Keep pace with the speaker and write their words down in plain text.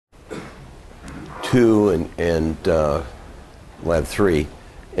2 and lab 3,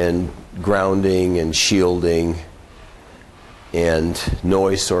 and grounding and shielding and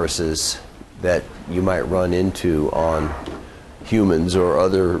noise sources that you might run into on humans or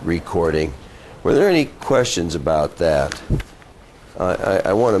other recording. Were there any questions about that?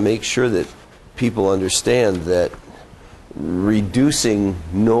 I want to make sure that people understand that reducing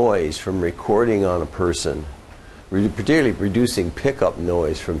noise from recording on a person, particularly reducing pickup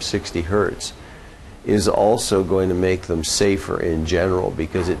noise from 60 hertz, is also going to make them safer in general,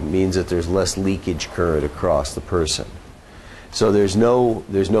 because it means that there's less leakage current across the person. So there's no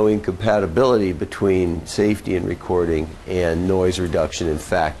incompatibility between safety in recording and noise reduction. In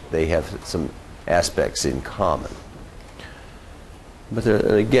fact, they have some aspects in common. But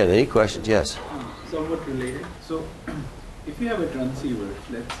again, any questions? Yes? Somewhat related. So if you have a transceiver,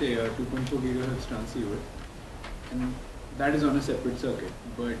 let's say a 2.4 gigahertz transceiver, and that is on a separate circuit,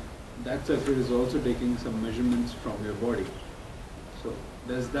 but that circuit is also taking some measurements from your body. So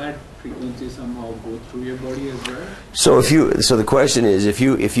does that frequency somehow go through your body as well? So the question is, if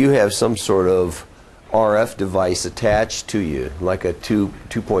you have some sort of RF device attached to you, like a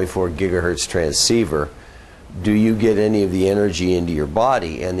 2.4 gigahertz transceiver, do you get any of the energy into your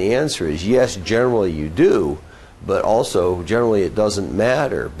body? And the answer is yes, generally you do, but also generally it doesn't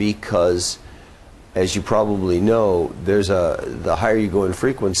matter, because as you probably know, the higher you go in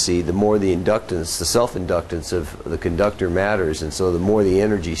frequency, the more the inductance, the self-inductance of the conductor matters, and so the more the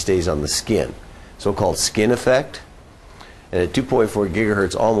energy stays on the skin. So-called skin effect. And at 2.4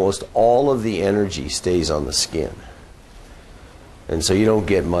 gigahertz, almost all of the energy stays on the skin. And so you don't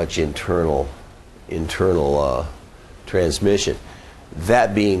get much internal transmission.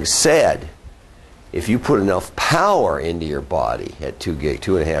 That being said, if you put enough power into your body at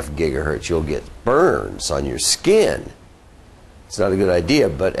 2.5 gigahertz, you'll get burns on your skin. It's not a good idea,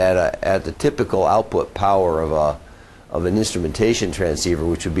 but at the typical output power of an instrumentation transceiver,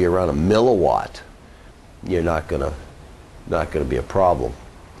 which would be around a milliwatt, you're not gonna be a problem.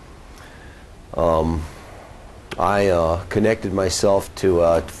 I connected myself to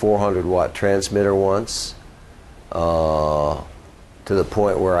a 400-watt transmitter once, to the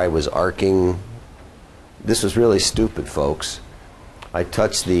point where I was arcing. This was really stupid, folks. I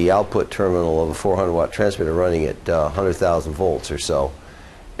touched the output terminal of a 400-watt transmitter running at 100,000 volts or so,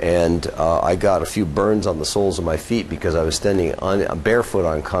 and I got a few burns on the soles of my feet because I was standing barefoot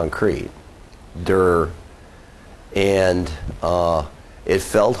on concrete. And it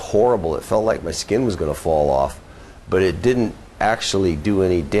felt horrible. It felt like my skin was going to fall off, but it didn't actually do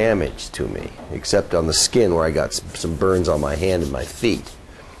any damage to me, except on the skin where I got some burns on my hand and my feet.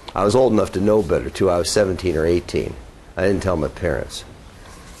 I was old enough to know better, too. I was 17 or 18. I didn't tell my parents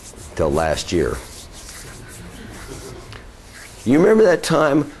until last year. You remember that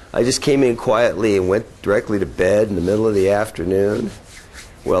time I just came in quietly and went directly to bed in the middle of the afternoon?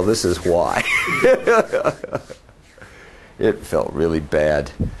 Well, this is why. It felt really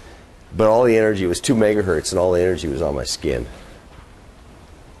bad. But all the energy was 2 megahertz, and all the energy was on my skin.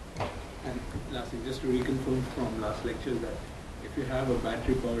 And lastly, just to reconfirm from last lecture, that if you have a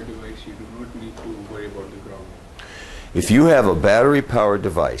battery-powered device, you do not need to worry about the ground. If you have a battery-powered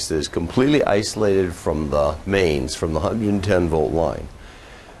device that is completely isolated from the mains, from the 110-volt line,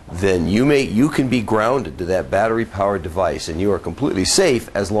 then you can be grounded to that battery-powered device, and you are completely safe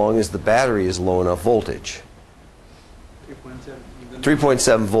as long as the battery is low enough voltage.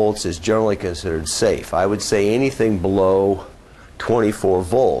 3.7 volts is generally considered safe. I would say anything below 24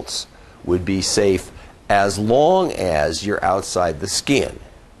 volts would be safe as long as you're outside the skin.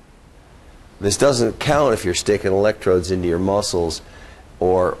 This doesn't count if you're sticking electrodes into your muscles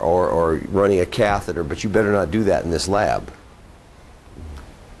or running a catheter, but you better not do that in this lab.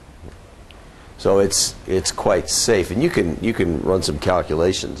 So it's quite safe, and you can run some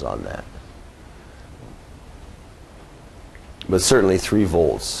calculations on that. But certainly 3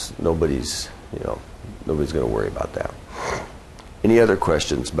 volts, nobody's going to worry about that. Any other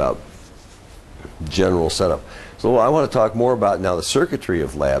questions about general setup? So I want to talk more about now the circuitry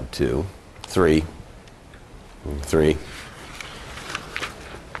of lab 3.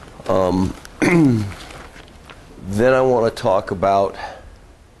 Then I want to talk about,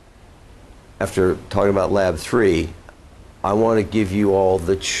 after talking about lab 3, I want to give you all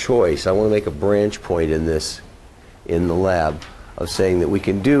the choice. I want to make a branch point in the lab of saying that we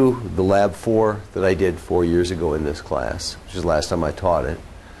can do the lab 4 that I did 4 years ago in this class, which is the last time I taught it,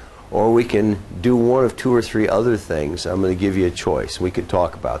 or we can do one of 2 or 3 other things. I'm going to give you a choice. We could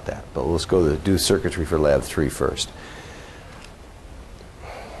talk about that, but let's go to do circuitry for lab 3 first.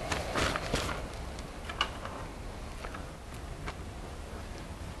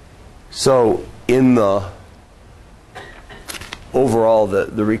 So in the overall,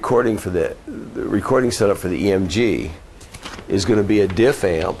 the recording for the recording setup for the EMG is going to be a diff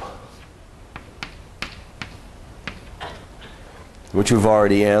amp, which we've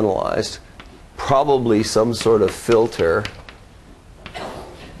already analyzed, probably some sort of filter.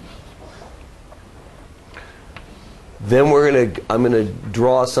 Then I'm going to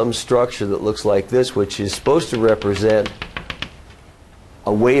draw some structure that looks like this, which is supposed to represent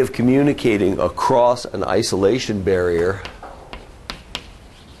a way of communicating across an isolation barrier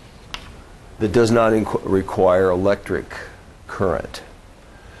that does not require electric current.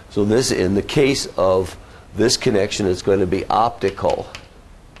 So this, in the case of this connection, it's going to be optical.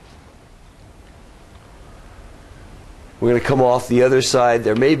 We're going to come off the other side.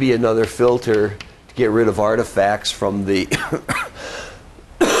 There may be another filter to get rid of artifacts from the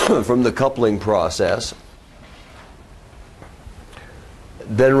from the coupling process.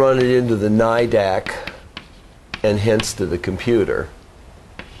 Then run it into the NIDAC and hence to the computer.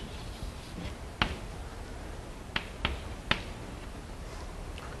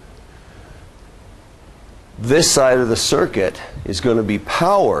 This side of the circuit is going to be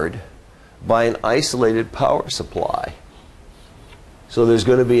powered by an isolated power supply. So there's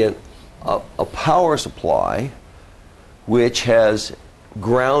going to be a power supply which has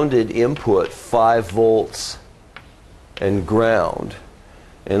grounded input 5 volts and ground,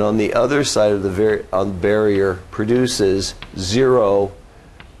 and on the other side of the barrier produces 0,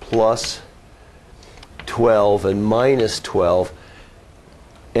 plus 12, and minus 12.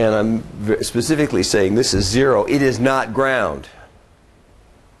 And I'm specifically saying this is 0. It is not ground.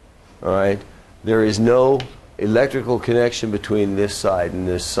 All right? There is no electrical connection between this side and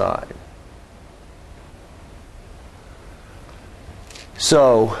this side.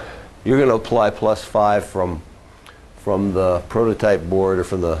 So you're going to apply plus 5 from the prototype board or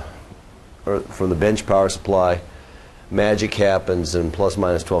from the bench power supply. Magic happens and plus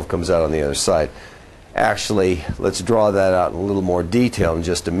minus 12 comes out on the other side. Actually, let's draw that out in a little more detail in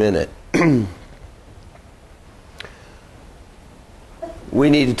just a minute. We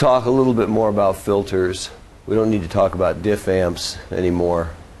need to talk a little bit more about filters. We don't need to talk about diff amps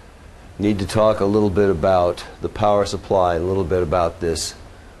anymore. We need to talk a little bit about the power supply and a little bit about this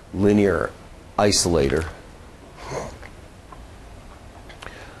linear isolator.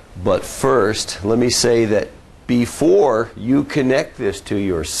 But first, let me say that before you connect this to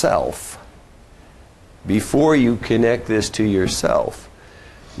yourself,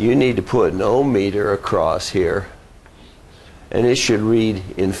 you need to put an ohm meter across here, and it should read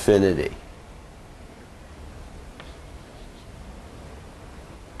infinity.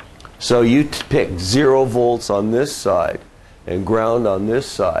 So you pick 0 volts on this side and ground on this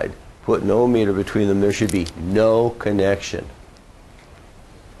side, put an ohm meter between them, there should be no connection.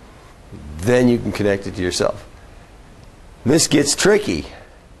 Then you can connect it to yourself. This gets tricky.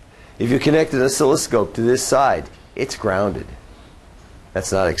 If you connect an oscilloscope to this side, it's grounded.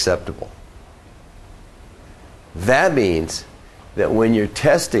 That's not acceptable. That means that when you're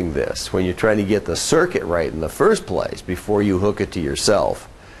testing this, when you're trying to get the circuit right in the first place before you hook it to yourself,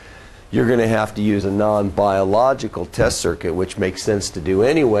 you're going to have to use a non-biological test circuit, which makes sense to do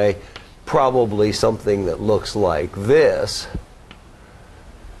anyway, probably something that looks like this.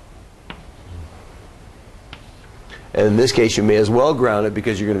 And in this case, you may as well ground it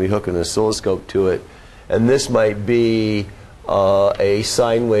because you're going to be hooking an oscilloscope to it. And this might be a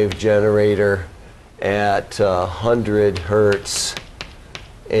sine wave generator at 100 hertz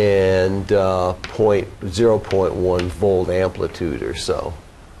and 0.1 volt amplitude or so,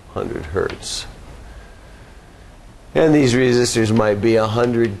 100 hertz. And these resistors might be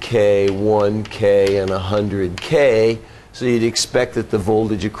 100K, 1K, and 100K. So you'd expect that the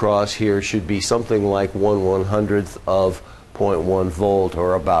voltage across here should be something like 1/100th of 0.1 volt,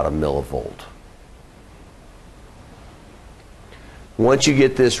 or about a millivolt. Once you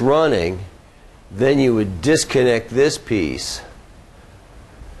get this running, then you would disconnect this piece,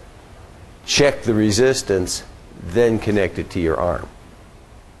 check the resistance, then connect it to your arm.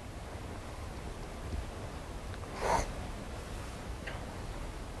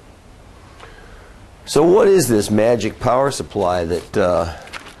 So what is this magic power supply that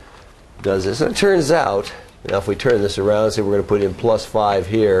does this? And it turns out, now if we turn this around and say we're going to put in plus 5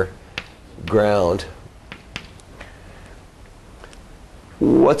 here, ground,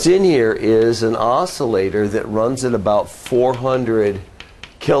 what's in here is an oscillator that runs at about 400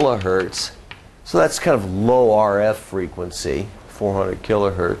 kilohertz. So that's kind of low RF frequency, 400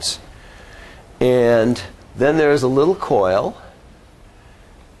 kilohertz. And then there's a little coil,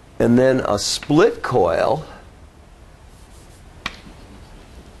 and then a split coil,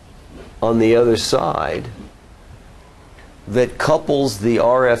 on the other side that couples the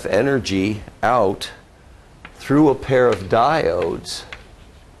RF energy out through a pair of diodes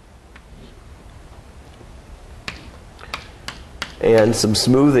and some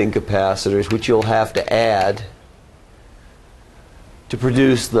smoothing capacitors, which you'll have to add to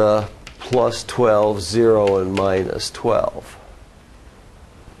produce the plus 12, 0, and minus 12.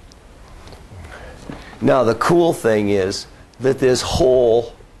 Now the cool thing is that this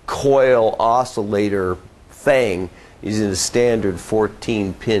whole coil oscillator thing is in a standard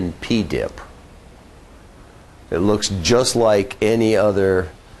 14-pin P-dip. It looks just like any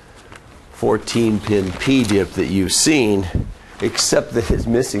other 14-pin P-dip that you've seen, except that it's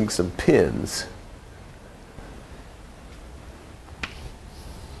missing some pins.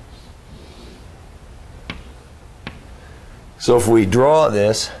 So if we draw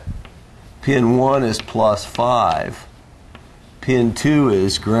this, pin 1 is plus 5, pin 2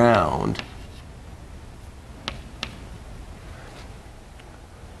 is ground,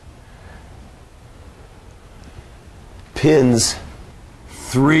 pins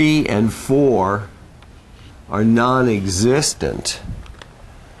 3 and 4 are non-existent.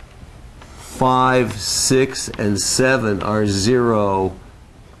 5, 6, and 7 are 0,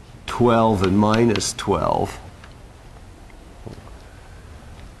 12, and minus 12.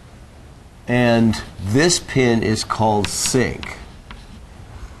 And this pin is called sync.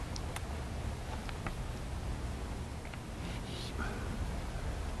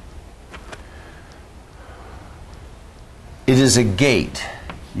 It is a gate.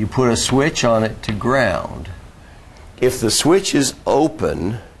 You put a switch on it to ground. If the switch is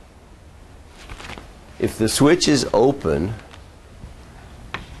open,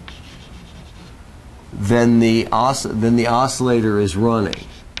 then the oscillator is running.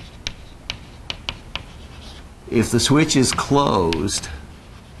 If the switch is closed,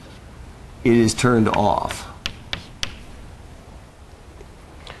 it is turned off.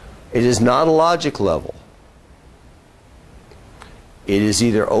 It is not a logic level. It is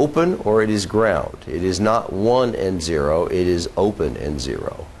either open or it is ground. It is not 1 and 0, it is open and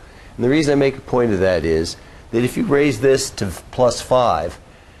 0. And the reason I make a point of that is that if you raise this to plus 5,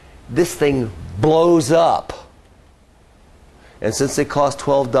 this thing blows up. And since they cost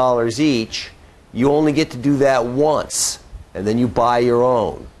 $12 each, you only get to do that once, and then you buy your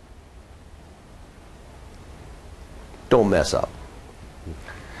own. Don't mess up.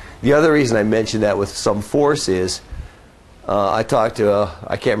 The other reason I mention that with some force is I talked to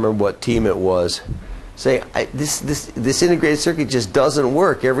I can't remember what team it was, saying this integrated circuit just doesn't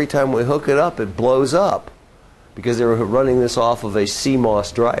work. Every time we hook it up, it blows up, because they were running this off of a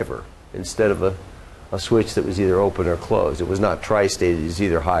CMOS driver instead of a switch that was either open or closed. It was not tri-stated, it was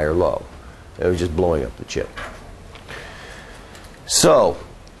either high or low. It was just blowing up the chip. So,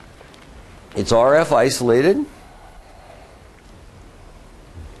 it's RF isolated.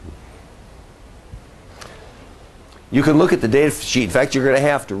 You can look at the data sheet. In fact, you're going to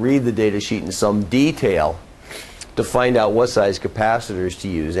have to read the data sheet in some detail to find out what size capacitors to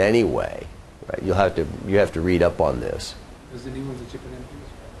use anyway. Right? You have to read up on this. What's the name of the chip again, please?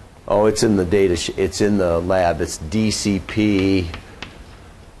 Oh, it's in the data. It's in the lab. It's DCP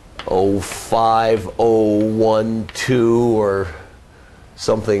 05012 or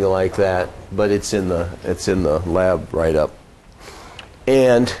something like that. But it's in the lab right up.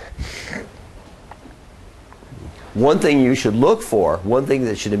 And one thing you should look for, one thing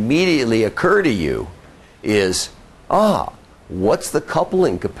that should immediately occur to you is, what's the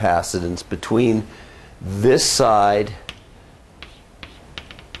coupling capacitance between this side,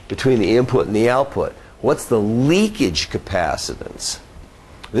 between the input and the output? What's the leakage capacitance?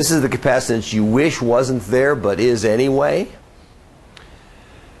 This is the capacitance you wish wasn't there but is anyway.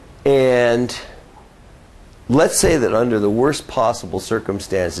 And let's say that under the worst possible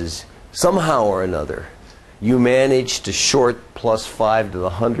circumstances, somehow or another, you manage to short plus 5 to the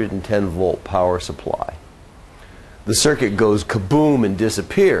 110 volt power supply. The circuit goes kaboom and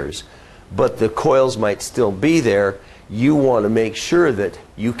disappears, but the coils might still be there. You want to make sure that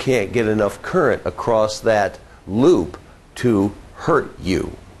you can't get enough current across that loop to hurt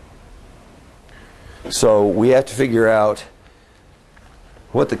you. So we have to figure out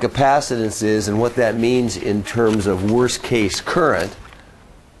what the capacitance is and what that means in terms of worst case current.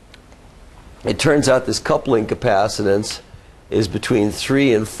 It turns out this coupling capacitance is between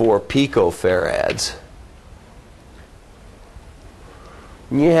 3 and 4 picofarads.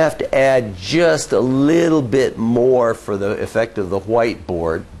 You have to add just a little bit more for the effect of the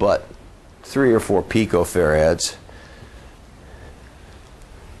whiteboard, but 3 or 4 picofarads.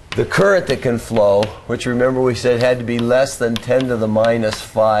 The current that can flow, which remember we said had to be less than 10 to the minus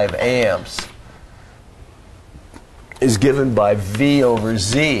 5 amps, is given by V over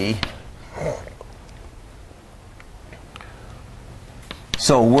Z.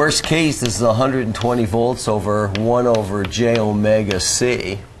 So worst case, this is 120 volts over 1 over j omega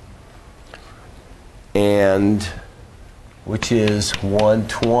C, and which is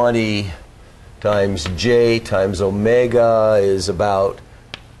 120 times j times omega is about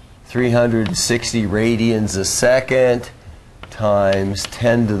 360 radians a second times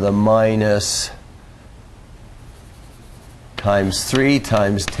 10 to the minus times 3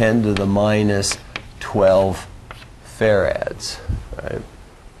 times 10 to the minus 12 farads. Right?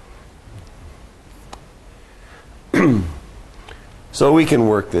 So we can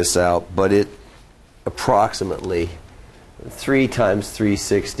work this out, but it approximately 3 times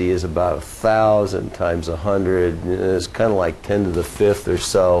 360 is about 1,000 times 100. It's kind of like 10 to the 5th or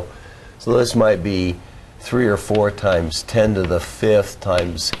so. So this might be 3 or 4 times 10 to the 5th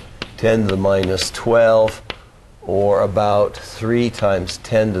times 10 to the minus 12, or about 3 times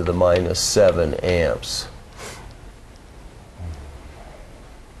 10 to the minus 7 amps.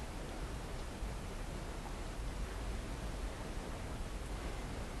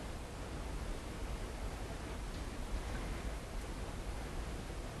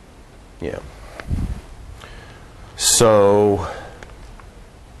 Yeah. So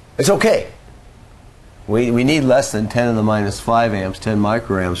it's okay. We need less than 10 to the minus 5 amps, 10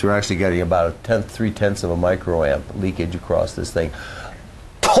 microamps. We're actually getting about a 3/10 of a microamp leakage across this thing.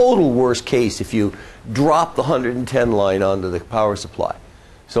 Total worst case if you drop the 110 line onto the power supply.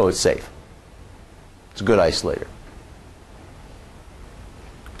 So it's safe. It's a good isolator.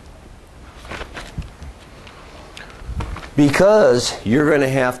 Because you're going to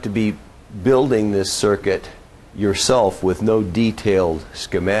have to be building this circuit yourself with no detailed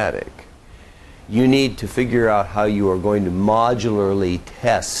schematic, you need to figure out how you are going to modularly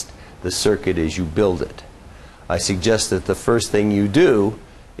test the circuit as you build it. I suggest that the first thing you do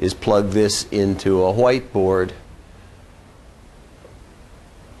is plug this into a whiteboard,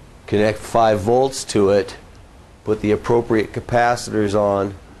 connect 5 volts to it, put the appropriate capacitors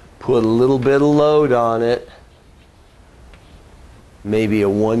on, put a little bit of load on it, maybe a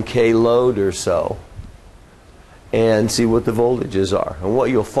 1K load or so, and see what the voltages are. And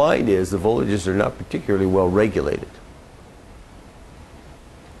what you'll find is the voltages are not particularly well regulated.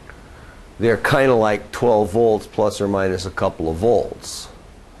 They're kind of like 12 volts plus or minus a couple of volts.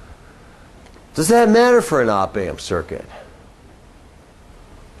 Does that matter for an op-amp circuit?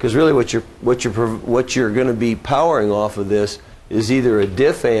 Because really what you're going to be powering off of this is either a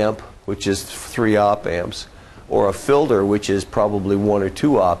diff amp, which is 3 op-amps, or a filter, which is probably 1 or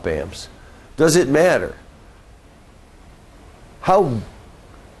 2 op-amps. Does it matter?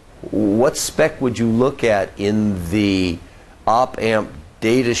 What spec would you look at in the op-amp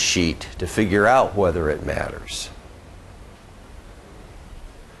data sheet to figure out whether it matters?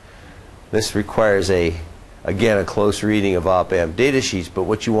 This requires again a close reading of op-amp data sheets, but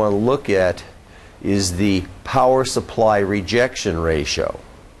what you want to look at is the power supply rejection ratio.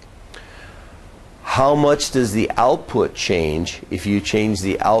 How much does the output change if you change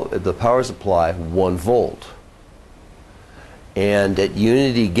the power supply 1 volt? And at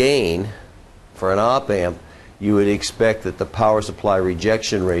unity gain for an op-amp, you would expect that the power supply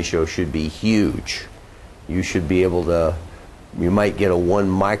rejection ratio should be huge. You should be able to, you might get a 1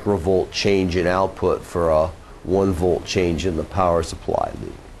 microvolt change in output for a 1 volt change in the power supply.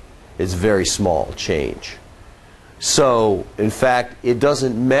 It's a very small change. So, in fact, it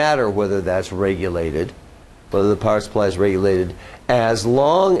doesn't matter whether that's regulated, whether the power supply is regulated, as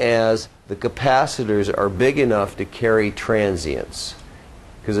long as the capacitors are big enough to carry transients.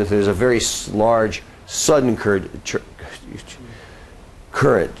 Because if there's a very large sudden current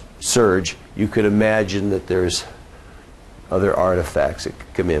surge, you could imagine that there's other artifacts that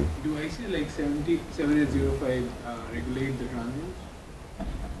could come in. Do I say like 7805 regulate the transients?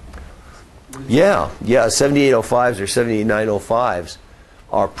 Yeah, 7805s or 7905s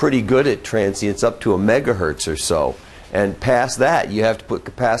are pretty good at transients up to a megahertz or so. And past that, you have to put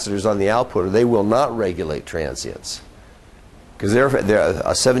capacitors on the output or they will not regulate transients. Because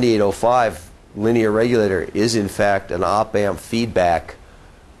a 7805 linear regulator is in fact an op-amp feedback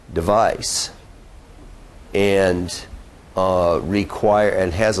device and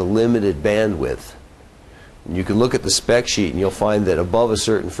has a limited bandwidth. And you can look at the spec sheet and you'll find that above a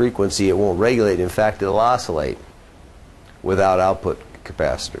certain frequency it won't regulate. In fact, it'll oscillate without output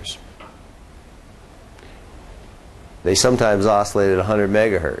capacitors. They sometimes oscillate at 100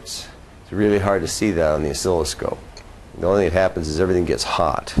 megahertz. It's really hard to see that on the oscilloscope. The only thing that happens is everything gets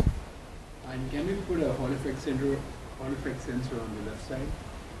hot. And can we put a Hall effect sensor on the left side?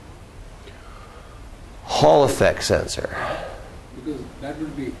 Hall effect sensor. Because that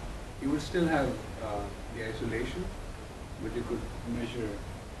would be, you would still have the isolation, but you could measure,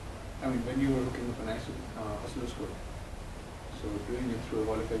 I mean, when you were looking at an oscilloscope, so doing it through a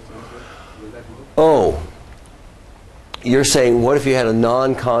Hall effect sensor, will that work? Oh, you're saying what if you had a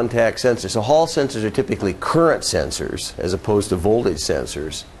non-contact sensor? So Hall sensors are typically current sensors as opposed to voltage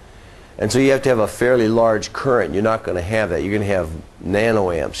sensors. And so you have to have a fairly large current. You're not going to have that. You're going to have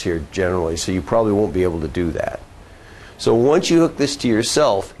nanoamps here generally, so you probably won't be able to do that. So once you hook this to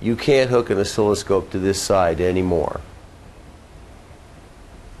yourself, you can't hook an oscilloscope to this side anymore.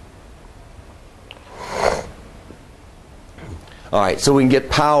 All right, so we can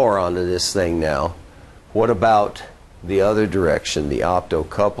get power onto this thing now. What about the other direction, the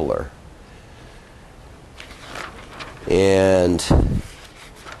optocoupler? And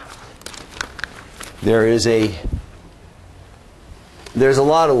there's a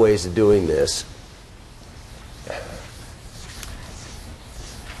lot of ways of doing this.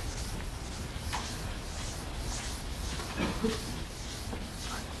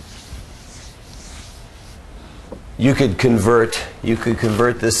 You could convert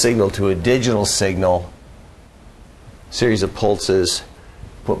this signal to a digital signal, series of pulses,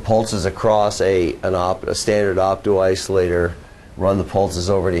 put pulses across a standard optoisolator, run the pulses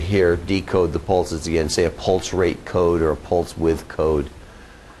over to here, decode the pulses again, say a pulse rate code or a pulse width code.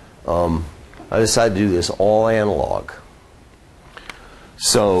 I decided to do this all analog.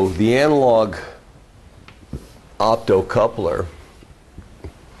 So the analog optocoupler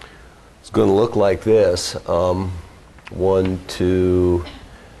is going to look like this. 1, 2,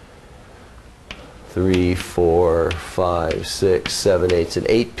 3, 4, 5, 6, 7, 8. It's an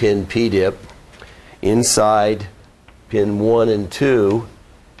 8-pin PDIP. Inside pin 1 and 2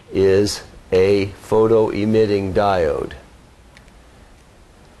 is a photo-emitting diode.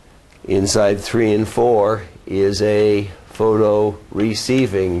 Inside 3 and 4 is a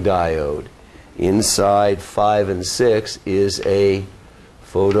photo-receiving diode. Inside 5 and 6 is a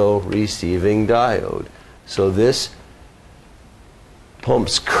photo-receiving diode. So this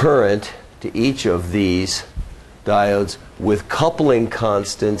pumps current to each of these diodes with coupling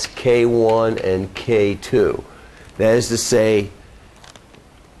constants K1 and K2. That is to say,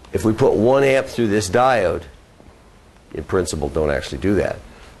 if we put 1 amp through this diode, in principle don't actually do that,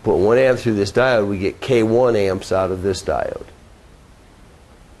 put 1 amp through this diode, we get K1 amps out of this diode.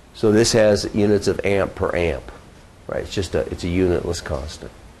 So this has units of amp per amp, right? It's a unitless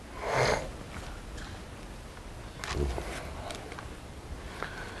constant.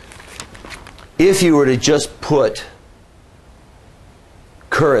 If you were to just put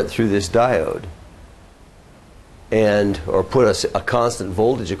current through this diode, or put a constant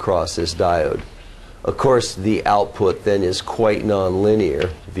voltage across this diode, of course the output then is quite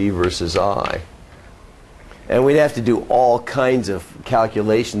nonlinear, V versus I. And we'd have to do all kinds of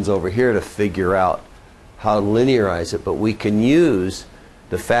calculations over here to figure out how to linearize it, but we can use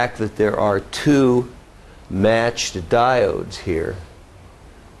the fact that there are 2 matched diodes here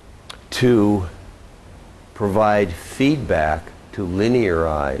to provide feedback to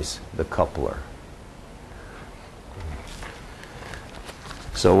linearize the coupler.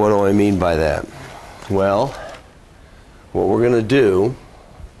 So what do I mean by that? Well, what we're going to do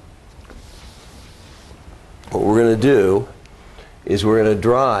is we're going to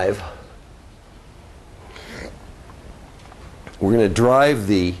drive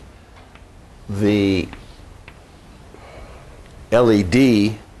the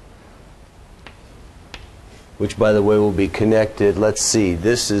LED, which by the way will be connected. Let's see,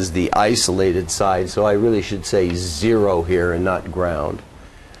 this is the isolated side, so I really should say 0 here and not ground.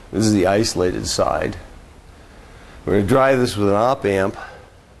 This is the isolated side. We're going to drive this with an op amp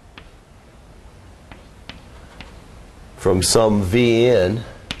from some V in,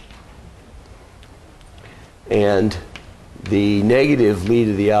 and the negative lead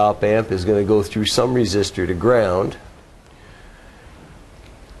of the op amp is going to go through some resistor to ground,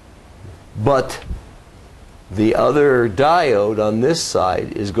 but the other diode on this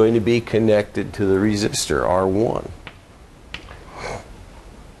side is going to be connected to the resistor R1.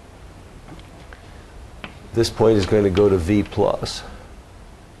 This point is going to go to V+.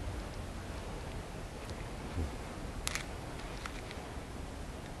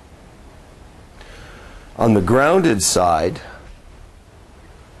 On the grounded side,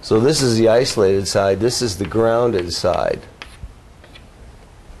 so this is the isolated side, this is the grounded side.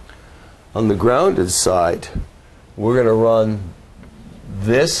 On the grounded side, we're going to run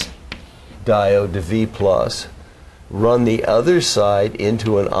this diode to V+, run the other side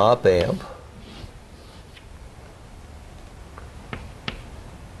into an op amp,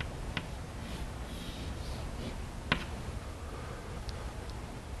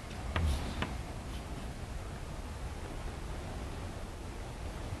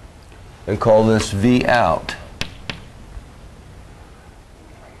 and call this V out.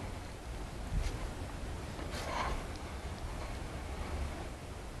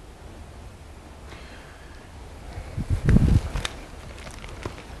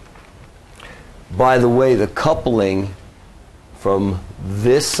 By the way, the coupling from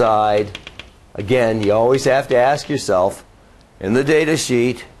this side, again, you always have to ask yourself, in the data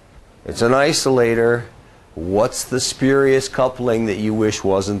sheet, it's an isolator, what's the spurious coupling that you wish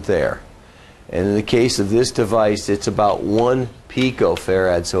wasn't there? And in the case of this device, it's about 1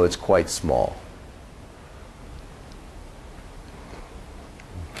 picofarad, so it's quite small.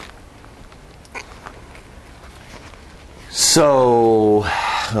 So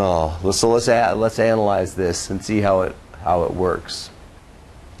let's analyze this and see how it works.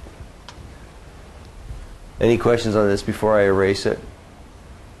 Any questions on this before I erase it?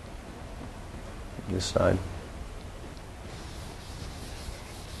 This side.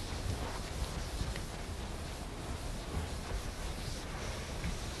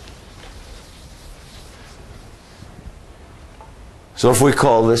 So if we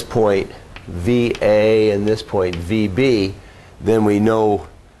call this point VA and this point VB, then we know,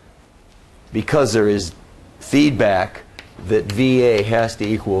 because there is feedback, that VA has to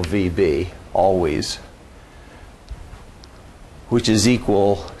equal VB always, which is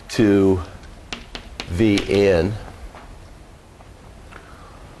equal to Vn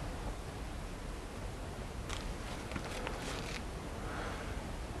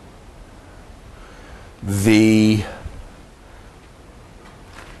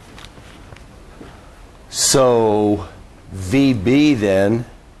so VB then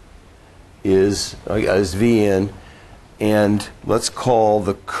is Vn, and let's call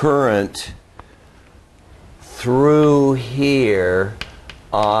the current through here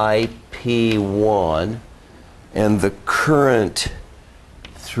IP1, and the current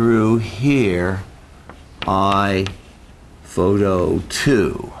through here I photo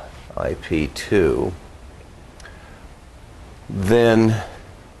 2, IP2. Then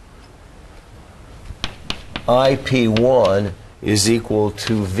IP1 is equal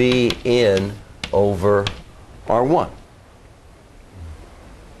to Vn over R1.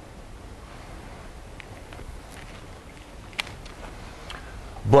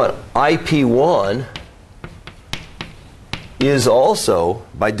 But IP1 is also,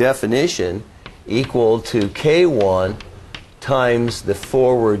 by definition, equal to K1 times the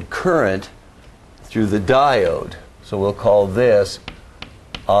forward current through the diode. So we'll call this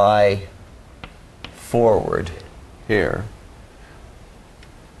I forward here.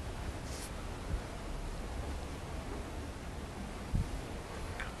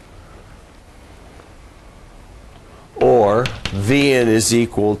 Or Vn is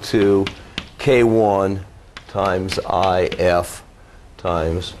equal to K1 times IF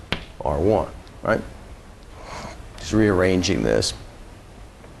times R1, right? Just rearranging this,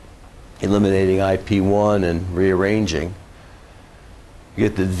 eliminating IP1 and rearranging. You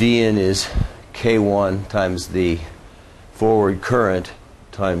get that Vn is K1 times the forward current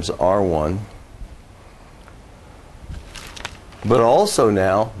times R1. But also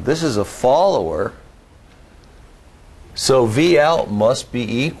now, this is a follower, so V out must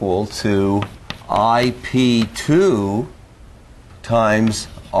be equal to IP2 times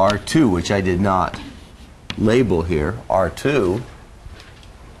R2, which I did not label here, R2.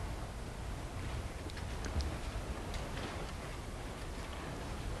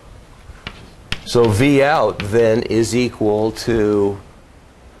 So V out then is equal to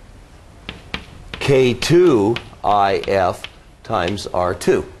K2 IF times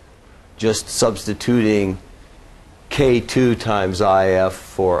R2. Just substituting K2 times IF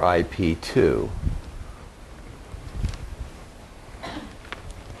for IP2.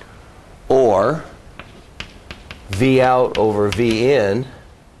 Or V out over V in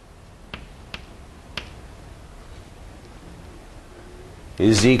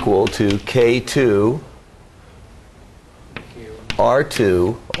is equal to K2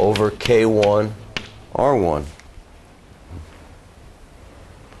 R2 over K1 R1.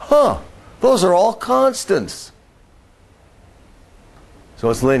 Huh, those are all constants.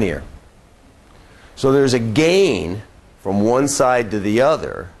 So it's linear. So there's a gain from one side to the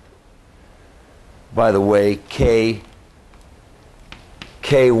other. By the way, K1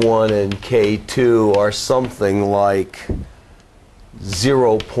 and K2 are something like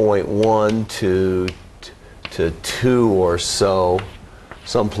 0.1 to 2 or so,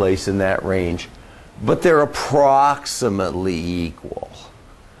 someplace in that range. But they're approximately equal.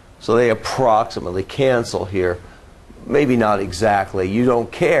 So they approximately cancel here. Maybe not exactly. You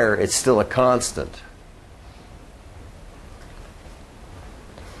don't care. It's still a constant.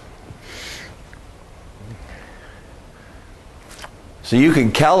 So you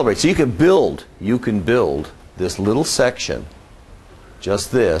can calibrate. So you can build this little section,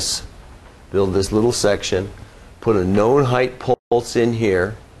 just this, build this little section, put a known height pulse in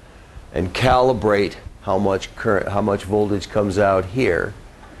here, and calibrate how much current, how much voltage comes out here,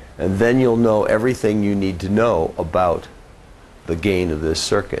 and then you'll know everything you need to know about the gain of this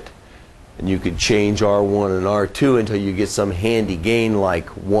circuit. And you could change R1 and R2 until you get some handy gain like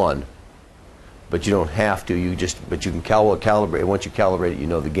 1. But you don't have to, but you can calibrate. Once you calibrate it, you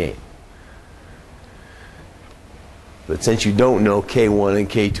know the gain. But since you don't know K1 and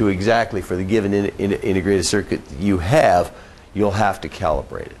K2 exactly for the given integrated circuit you have, you'll have to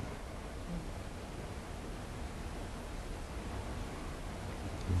calibrate it.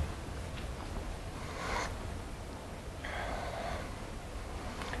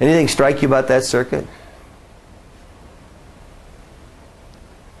 Anything strike you about that circuit?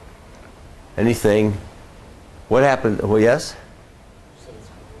 Anything? What happened? Well, yes?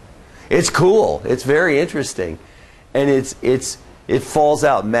 It's cool. It's very interesting. And it falls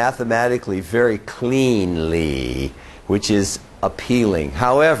out mathematically very cleanly, which is appealing.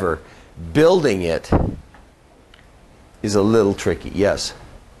 However, building it is a little tricky. Yes?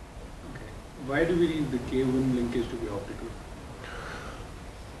 Okay. Why do we need the K1 linkage to be optical?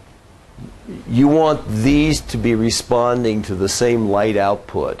 You want these to be responding to the same light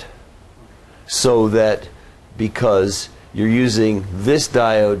output, so that because you're using this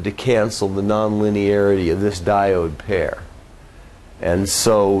diode to cancel the nonlinearity of this diode pair. And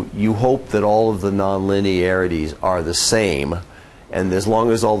so you hope that all of the nonlinearities are the same, and as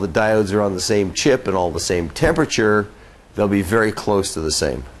long as all the diodes are on the same chip and all the same temperature, they'll be very close to the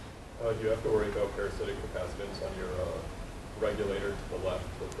same. Do you have to worry about parasitic capacitance on your regulator to the left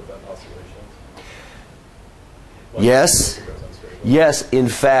to prevent oscillations? Like Yes. Yes, in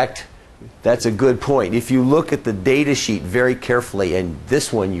fact, that's a good point. If you look at the data sheet very carefully, and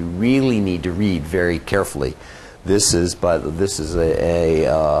this one you really need to read very carefully. This is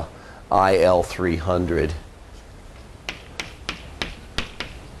a IL300.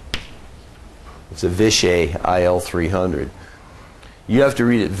 It's a Vishay IL300. You have to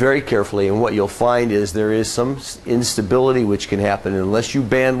read it very carefully, and what you'll find is there is some instability which can happen unless you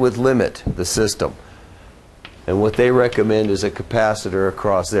bandwidth limit the system. And what they recommend is a capacitor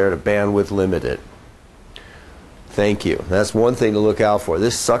across there to bandwidth limit it. Thank you. That's one thing to look out for.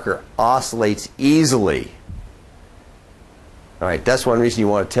 This sucker oscillates easily. All right, that's one reason you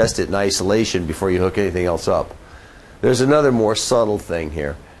want to test it in isolation before you hook anything else up. There's another more subtle thing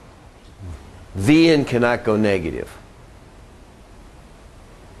here. Vin cannot go negative,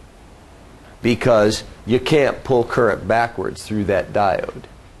 because you can't pull current backwards through that diode.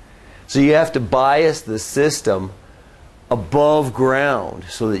 So you have to bias the system above ground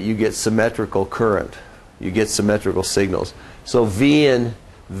so that you get symmetrical current. You get symmetrical signals. So Vn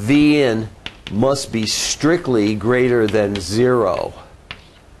must be strictly greater than 0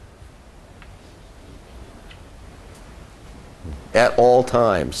 at all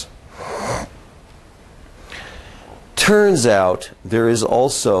times. Turns out there is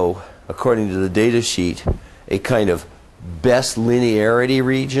also, according to the data sheet, a kind of best linearity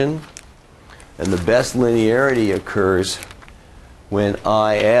region. And the best linearity occurs when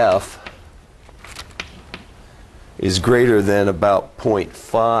IF is greater than about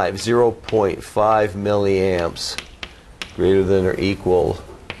 0.5 milliamps, less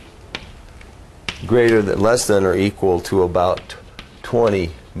than or equal to about 20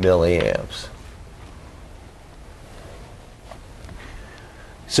 milliamps.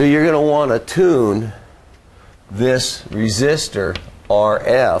 So you're going to want to tune this resistor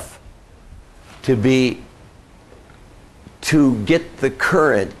RF to get the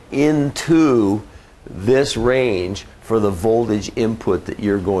current into this range for the voltage input that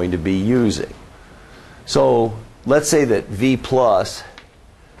you're going to be using. So let's say that V plus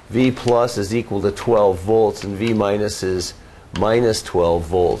is equal to 12 volts and V minus is minus 12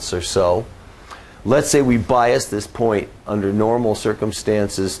 volts or so. Let's say we bias this point under normal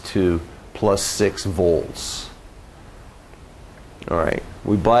circumstances to plus 6 volts. All right,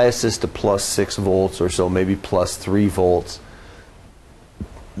 we bias this to plus 6 volts or so, maybe plus 3 volts.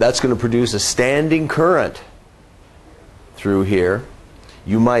 That's going to produce a standing current through here.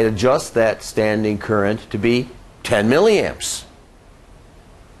 You might adjust that standing current to be 10 milliamps.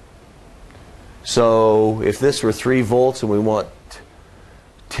 So if this were 3 volts and we want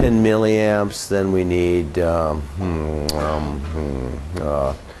 10 milliamps, then we need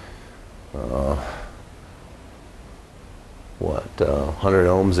 100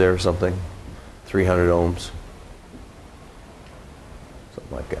 ohms there or something? 300 ohms?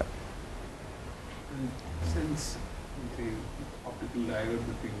 Something like that. Since the optical typical diode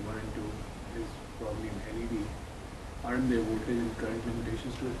between 1 and 2 is probably an LED. Aren't there voltage and current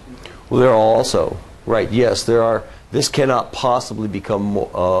limitations to it? Well, there are also, right, yes, there are. This cannot possibly become,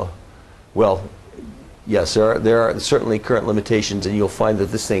 well, yes, there are certainly current limitations, and you'll find that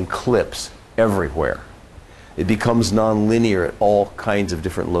this thing clips everywhere. It becomes nonlinear at all kinds of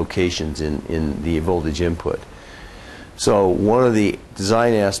different locations in the voltage input. So one of the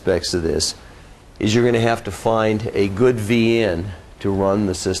design aspects of this is you're going to have to find a good VN to run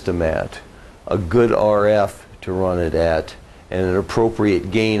the system at, a good RF to run it at, and an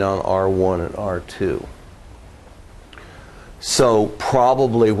appropriate gain on R1 and R2. So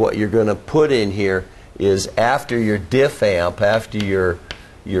probably what you're going to put in here is after your diff amp, after your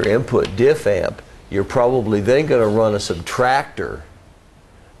input diff amp, you're probably then going to run a subtractor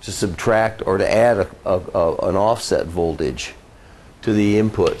to subtract or to add an offset voltage to the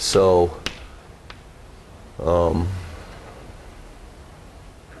input. So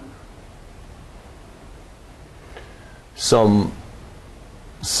some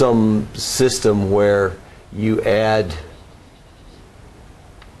system where you add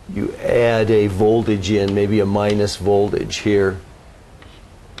a voltage in, maybe a minus voltage here,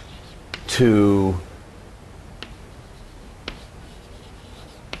 to,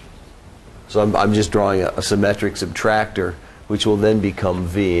 so I'm just drawing a symmetric subtractor, which will then become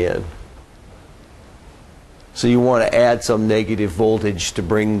Vn. So you want to add some negative voltage to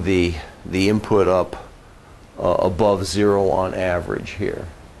bring the input up above 0 on average here.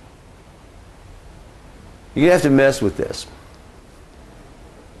 You have to mess with this.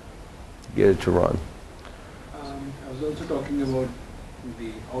 Get it to run. I was also talking about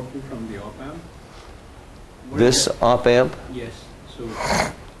the output from the op amp. This op amp? Yes. So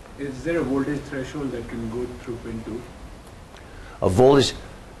is there a voltage threshold that can go through pin 2? A voltage?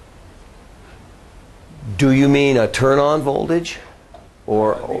 Do you mean a turn-on voltage?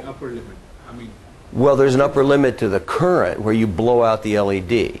 Or The upper limit. I mean, well, there's an upper limit to the current where you blow out the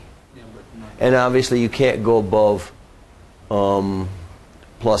LED. yeah, but not. And obviously you can't go above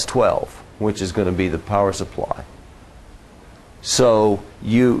plus 12, which is going to be the power supply. So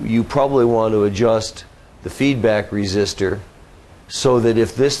you probably want to adjust the feedback resistor so that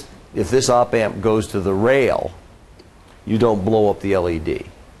if this op amp goes to the rail, you don't blow up the LED.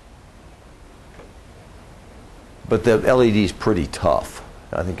 But the LED is pretty tough.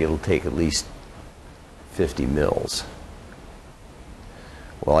 I think it'll take at least 50 mils.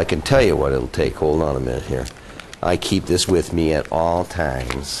 Well, I can tell you what it'll take. Hold on a minute here. I keep this with me at all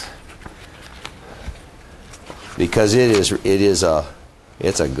times because it's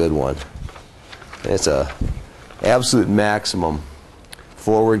a good one. It's a absolute maximum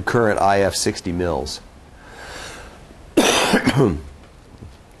forward current IF 60 mils.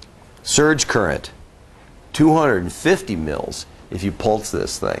 Surge current 250 mils if you pulse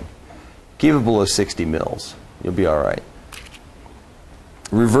this thing. Keep it below 60 mils. You'll be all right.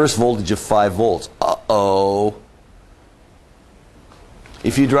 Reverse voltage of 5 volts. Uh-oh.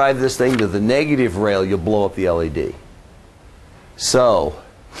 If you drive this thing to the negative rail, you'll blow up the LED. So,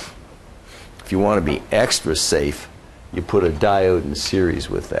 if you want to be extra safe, you put a diode in series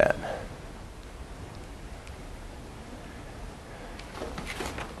with that.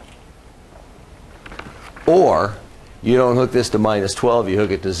 Or, you don't hook this to minus 12, you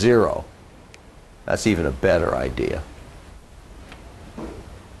hook it to 0. That's even a better idea.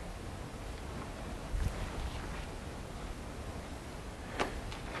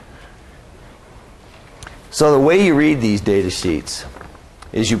 So the way you read these data sheets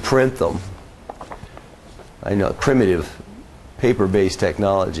is you print them. I know, primitive paper-based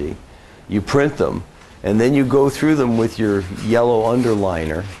technology. You print them, and then you go through them with your yellow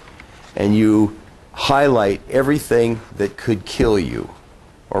underliner, and you highlight everything that could kill you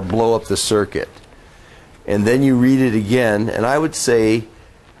or blow up the circuit. And then you read it again, and I would say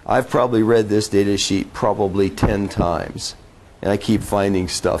I've probably read this data sheet probably 10 times, and I keep finding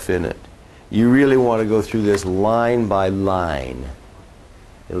stuff in it. You really want to go through this line by line.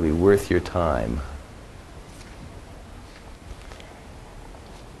 It'll be worth your time.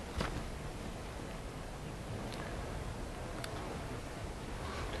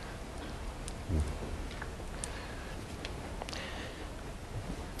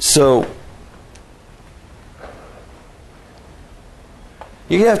 So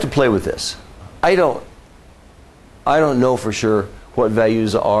you have to play with this. I don't know for sure what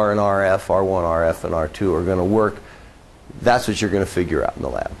values R and RF, R1, RF, and R2 are going to work. That's what you're going to figure out in the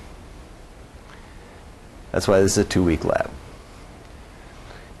lab. That's why this is a 2-week lab.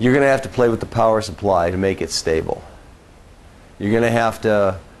 You're going to have to play with the power supply to make it stable. You're going to have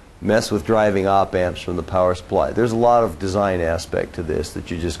to mess with driving op amps from the power supply. There's a lot of design aspect to this that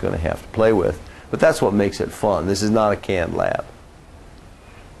you're just going to have to play with. But that's what makes it fun. This is not a canned lab.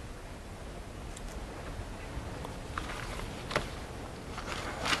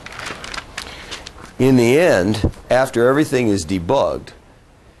 In the end, after everything is debugged,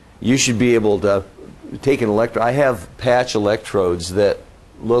 you should be able to take an electrode. I have patch electrodes that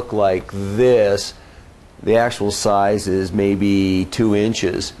look like this. The actual size is maybe 2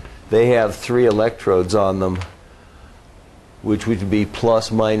 inches. They have 3 electrodes on them, which would be plus,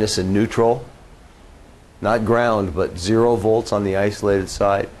 minus, and neutral. Not ground, but 0 volts on the isolated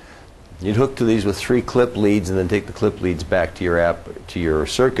side. You'd hook to these with 3 clip leads and then take the clip leads back to your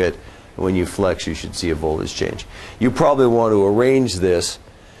circuit. And when you flex, you should see a voltage change. You probably want to arrange this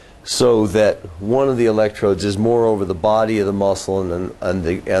so that one of the electrodes is more over the body of the muscle and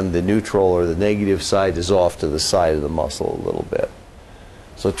the neutral or the negative side is off to the side of the muscle a little bit.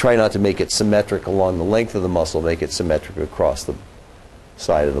 So try not to make it symmetric along the length of the muscle, make it symmetric across the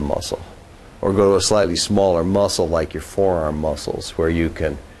side of the muscle. Or go to a slightly smaller muscle like your forearm muscles where you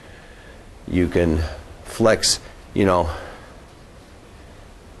can flex, you know,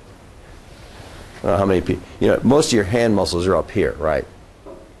 how many people, you know, most of your hand muscles are up here, right?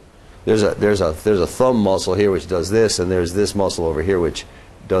 There's a thumb muscle here which does this, and there's this muscle over here which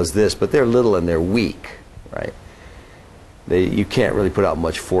does this, but they're little and they're weak, right? You can't really put out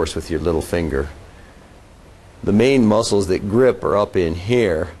much force with your little finger. The main muscles that grip are up in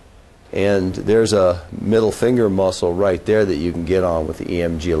here, and there's a middle finger muscle right there that you can get on with the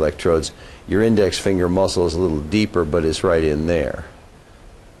EMG electrodes. Your index finger muscle is a little deeper, but it's right in there.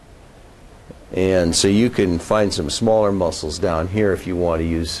 And so you can find some smaller muscles down here if you want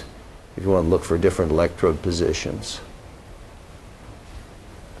to look for different electrode positions.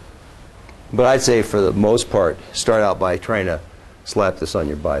 But I'd say for the most part, start out by trying to slap this on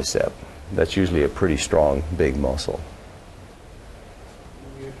your bicep. That's usually a pretty strong, big muscle.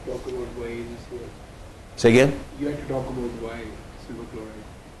 You have to talk about why this here. Say again? You have to talk about why silver chloride.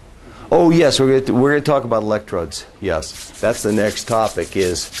 Oh yes, we're going to talk about electrodes. Yes, that's the next topic,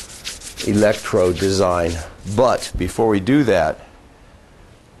 is electrode design. But before we do that,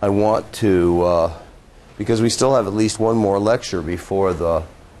 I want to, because we still have at least one more lecture before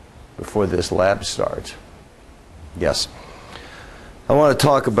this lab starts. Yes. I want to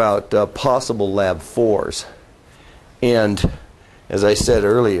talk about possible lab 4s. And as I said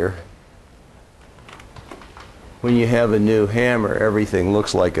earlier, when you have a new hammer, everything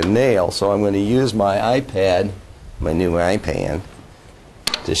looks like a nail. So I'm going to use my iPad, my new iPad,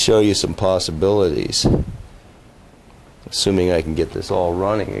 to show you some possibilities. Assuming I can get this all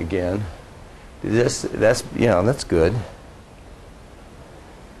running again. That's good.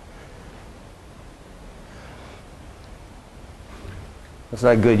 That's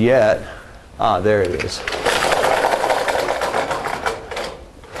not good yet. Ah, there it is.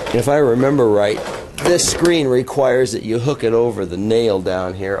 If I remember right, this screen requires that you hook it over the nail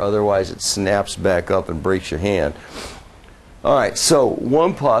down here, otherwise it snaps back up and breaks your hand. Alright, so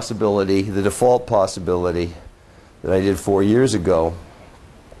one possibility, the default possibility that I did 4 years ago,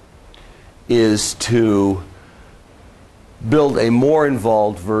 is to build a more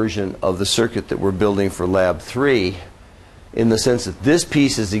involved version of the circuit that we're building for Lab 3, in the sense that this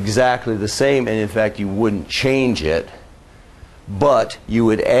piece is exactly the same, and in fact you wouldn't change it, but you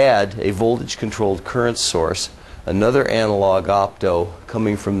would add a voltage controlled current source, another analog opto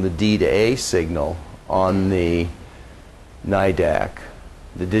coming from the D to A signal on the NIDAC,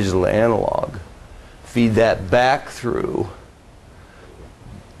 the digital analog. Feed that back through,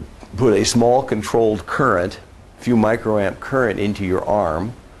 put a small controlled current, a few microamp current into your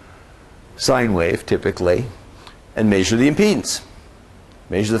arm, sine wave typically, and measure the impedance.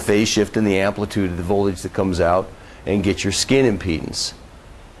 Measure the phase shift and the amplitude of the voltage that comes out, and get your skin impedance.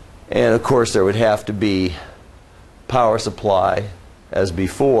 And of course there would have to be power supply as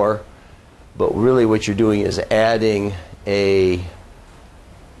before, but really what you're doing is adding a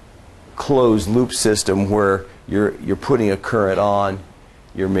closed loop system where you're putting a current on,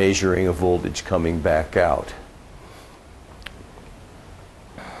 you're measuring a voltage coming back out.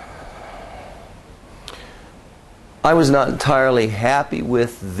 I was not entirely happy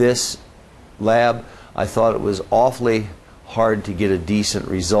with this lab. I thought it was awfully hard to get a decent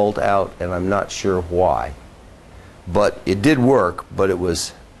result out, and I'm not sure why. But it did work, but it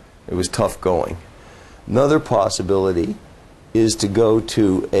was tough going. Another possibility is to go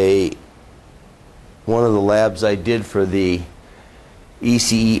to one of the labs I did for the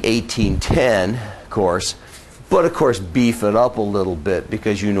ECE 1810 course, but of course beef it up a little bit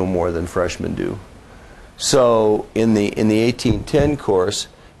because you know more than freshmen do. So in the 1810 course,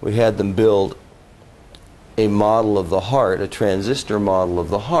 we had them build a model of the heart, a transistor model of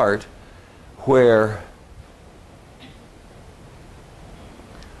the heart, where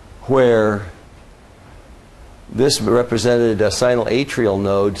this represented a sinoatrial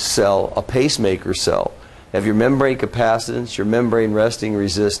node cell, a pacemaker cell. You have your membrane capacitance, your membrane resting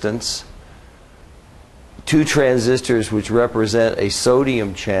resistance, two transistors which represent a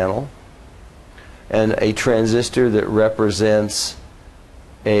sodium channel, and a transistor that represents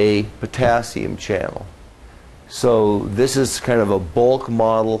a potassium channel. So this is kind of a bulk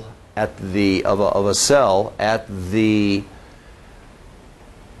model at the of a cell at the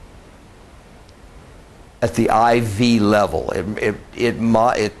IV level.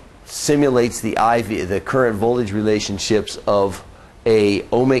 It simulates the IV, the current voltage relationships of a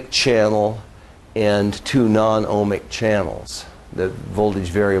ohmic channel and two non-ohmic channels, the voltage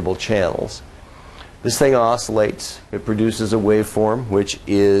variable channels. This thing oscillates. It produces a waveform which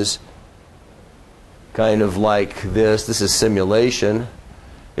is kind of like this. This is simulation.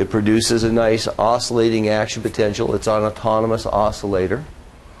 It produces a nice oscillating action potential. It's an autonomous oscillator.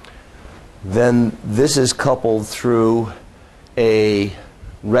 Then this is coupled through a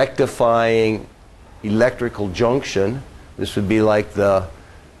rectifying electrical junction. This would be like the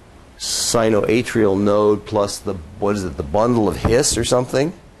sinoatrial node plus the, what is it, the bundle of His or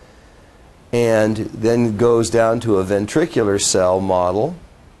something. And then goes down to a ventricular cell model,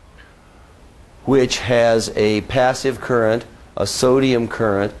 which has a passive current, a sodium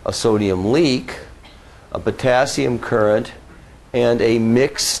leak, a potassium current, and a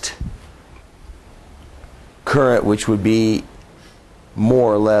mixed current, which would be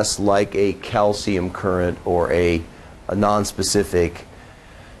more or less like a calcium current or a non-specific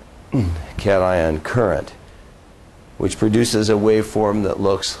cation current, which produces a waveform that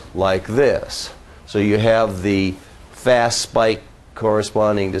looks like this. So you have the fast spike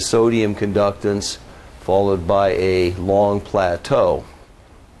corresponding to sodium conductance followed by a long plateau.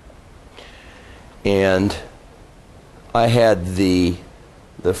 And I had the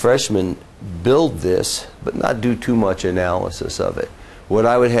freshman build this, but not do too much analysis of it. What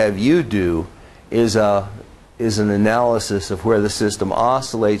I would have you do is an analysis of where the system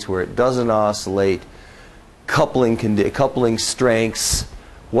oscillates, where it doesn't oscillate, coupling strengths,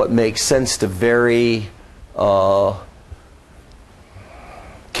 what makes sense to vary.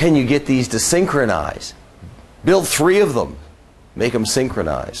 Can you get these to synchronize? Build 3 of them, make them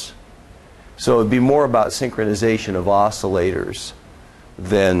synchronize. So it'd be more about synchronization of oscillators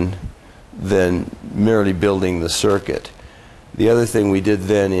than merely building the circuit. The other thing we did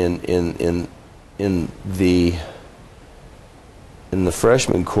then in the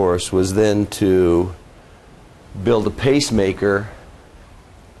freshman course was then to build a pacemaker,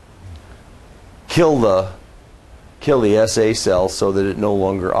 kill the SA cell so that it no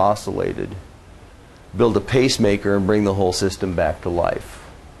longer oscillated, build a pacemaker and bring the whole system back to life,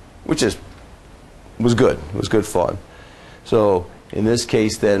 which was good. It was good fun. So in this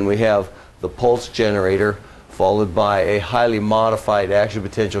case then we have the pulse generator followed by a highly modified action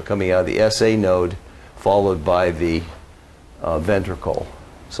potential coming out of the SA node followed by the ventricle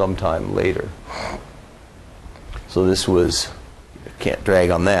sometime later. So this was, can't drag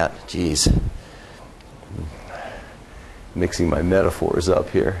on that, geez. Mixing my metaphors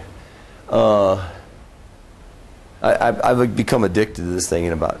up here. I've become addicted to this thing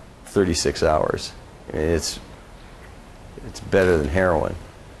in about 36 hours. I mean, it's better than heroin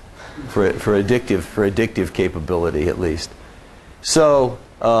for addictive capability at least. So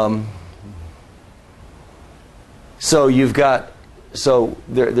you've got,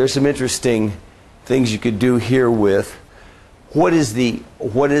 there's some interesting things you could do here with what is the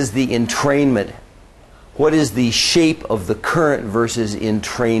entrainment, what is the shape of the current versus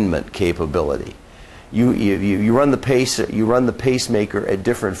entrainment capability. You run the pacemaker at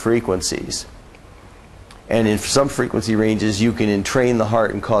different frequencies, and in some frequency ranges you can entrain the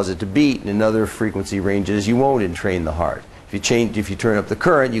heart and cause it to beat, and in other frequency ranges you won't entrain the heart. If you turn up the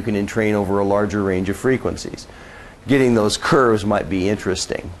current, you can entrain over a larger range of frequencies. Getting those curves might be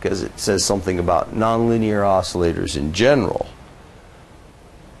interesting because it says something about nonlinear oscillators in general.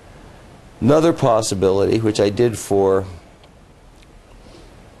 Another possibility, which I did for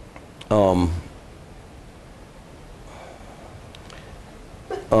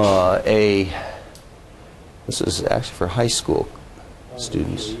this is actually for high school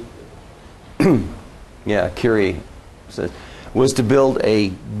students. Yeah, Curie says, was to build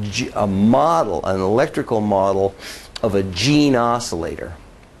a model, an electrical model of a gene oscillator.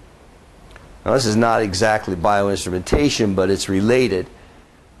 Now this is not exactly bioinstrumentation, but it's related.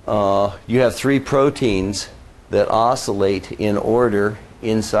 You have 3 proteins that oscillate in order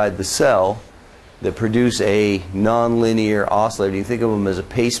inside the cell that produce a nonlinear oscillator. You think of them as a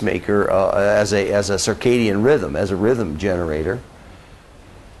pacemaker, as a circadian rhythm, as a rhythm generator.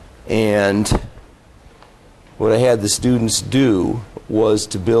 And what I had the students do was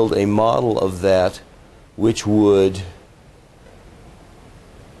to build a model of that which would,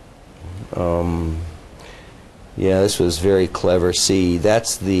 yeah, this was very clever. See,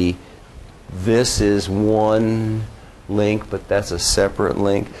 this is one link, but that's a separate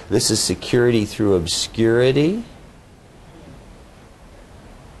link. This is security through obscurity.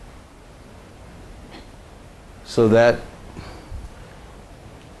 So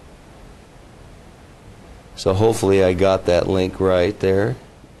hopefully I got that link right there.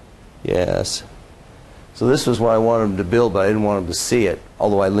 Yes. So this was what I wanted them to build, but I didn't want them to see it,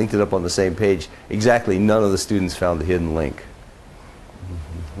 although I linked it up on the same page. Exactly, none of the students found the hidden link,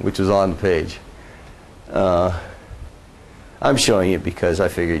 which was on the page. I'm showing it because I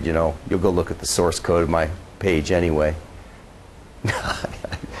figured, you know, you'll go look at the source code of my page anyway.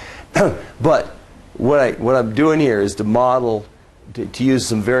 But what I'm doing here is to model, to use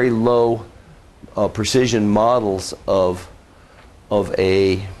some very low precision models of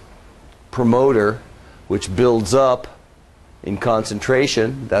a promoter which builds up in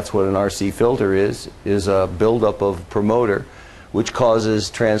concentration. That's what an RC filter is a buildup of promoter, which causes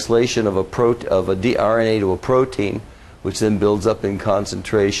translation of a RNA to a protein, which then builds up in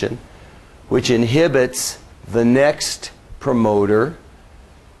concentration, which inhibits the next promoter,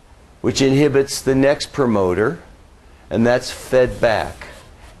 which inhibits the next promoter, and that's fed back.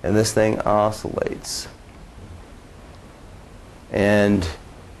 And this thing oscillates. And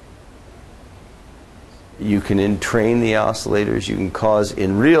you can entrain the oscillators. You can cause,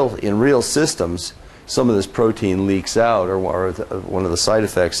 in real systems, some of this protein leaks out, or one of the side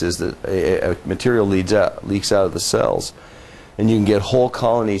effects is that a material leaks out of the cells. And you can get whole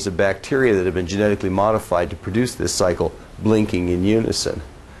colonies of bacteria that have been genetically modified to produce this cycle blinking in unison.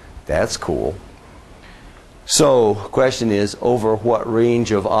 That's cool. So, question is, over what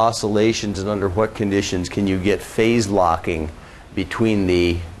range of oscillations and under what conditions can you get phase locking between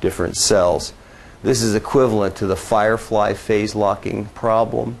the different cells? This is equivalent to the firefly phase locking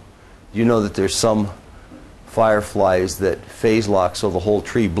problem. You know that there's some fireflies that phase lock so the whole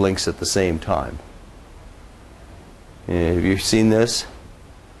tree blinks at the same time. Have you seen this?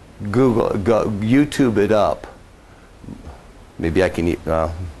 YouTube it up. Maybe I can, you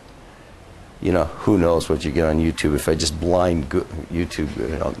know, who knows what you get on YouTube. If I just blind YouTube,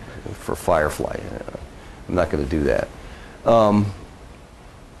 you know, for firefly, I'm not going to do that.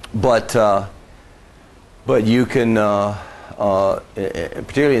 But you can,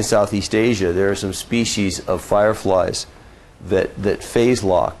 particularly in Southeast Asia, there are some species of fireflies that phase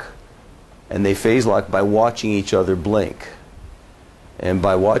lock, and they phase lock by watching each other blink. And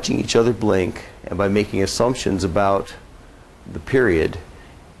by watching each other blink, and by making assumptions about the period,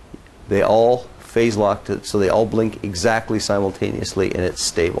 they all phase lock so they all blink exactly simultaneously, and it's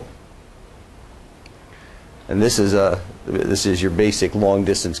stable. And this is your basic long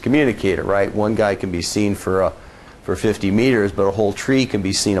distance communicator, right? One guy can be seen for 50 meters, but a whole tree can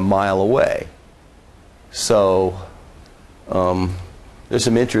be seen a mile away. So there's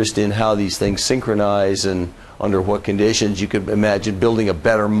some interest in how these things synchronize and under what conditions. You could imagine building a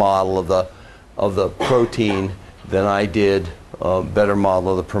better model of the protein than I did, a better model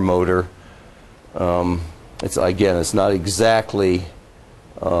of the promoter. It's not exactly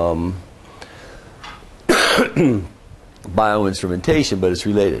bioinstrumentation, but it's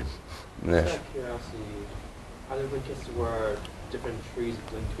related. Out of curiosity, are there cases where different trees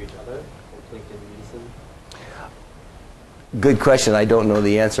blink to each other or blink in unison? Good question. I don't know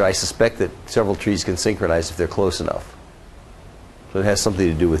the answer. I suspect that several trees can synchronize if they're close enough. So it has something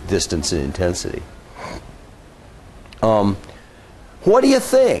to do with distance and intensity. What do you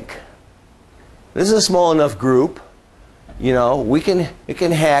think? This is a small enough group. You know, it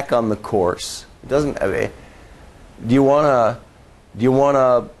can hack on the course. It doesn't. I mean, do you want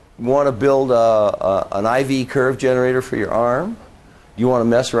to build an IV curve generator for your arm? Do you want to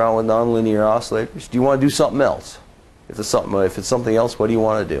mess around with nonlinear oscillators? Do you want to do something else? If it's something else, what do you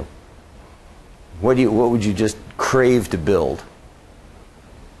want to do? What would you just crave to build?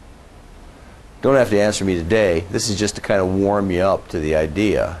 Don't have to answer me today. This is just to kind of warm you up to the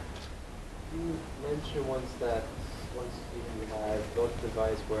idea. You mentioned once you had built a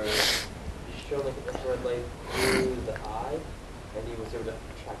device where you showed like an infrared light through the eye, and he was able to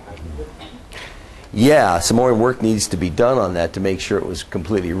track eye movement. Yeah, some more work needs to be done on that to make sure it was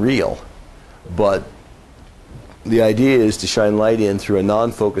completely real. But the idea is to shine light in through a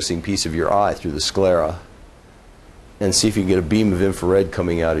non-focusing piece of your eye, through the sclera. and see if you can get a beam of infrared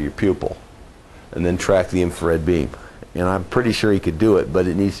coming out of your pupil, and then track the infrared beam. And I'm pretty sure he could do it, but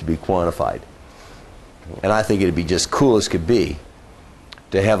it needs to be quantified. And I think it'd be just cool as could be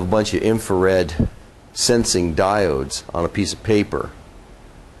to have a bunch of infrared sensing diodes on a piece of paper,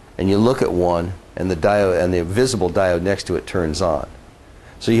 and you look at one, and the diode and the visible diode next to it turns on.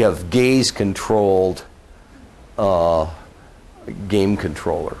 So you have gaze-controlled game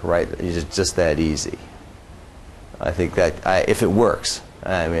controller, right? It's just that easy. I think that if it works,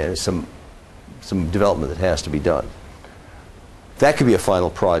 I mean, there's some development that has to be done. That could be a final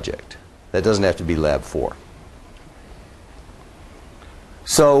project. That doesn't have to be Lab 4.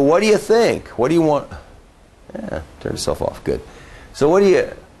 So what do you think? What do you want? Yeah, turn yourself off. Good. So what do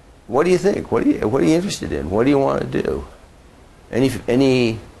you think? What are you interested in? What do you want to do? Any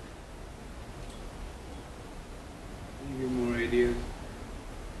more ideas?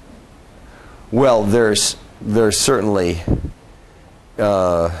 Well, there's certainly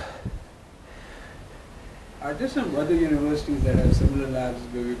Are there some other universities that have similar labs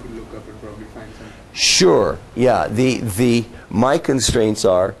where we could look up and probably find something? Sure. Yeah. My constraints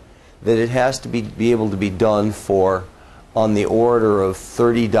are that it has to be able to be done for on the order of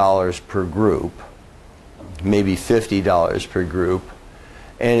 $30 per group, maybe $50 per group,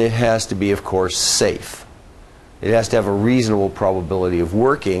 and it has to be, of course, safe. It has to have a reasonable probability of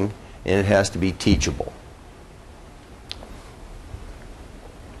working, and it has to be teachable.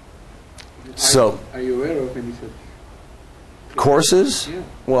 So, are you aware of any such courses? Yeah.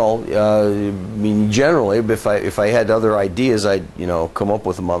 Well, I mean, generally, if I had other ideas, I'd come up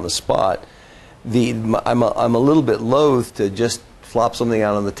with them on the spot. I'm a little bit loath to just flop something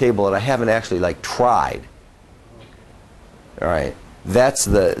out on the table that I haven't actually tried. All right, that's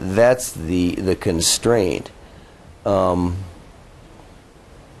the constraint.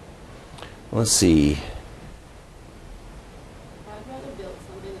 Let's see. I'd rather build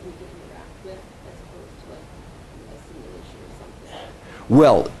something that we can interact with as opposed to a simulation or something.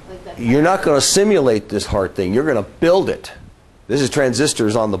 Well, you're not going to simulate this hard thing. You're going to build it. This is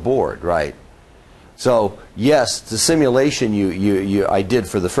transistors on the board, right? So yes, the simulation I did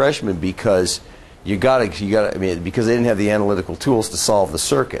for the freshmen because you got I mean, because they didn't have the analytical tools to solve the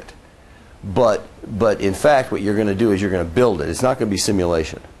circuit. But in fact, what you're going to do is you're going to build it. It's not going to be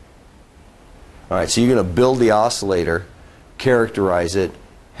simulation. All right, so you're going to build the oscillator, characterize it,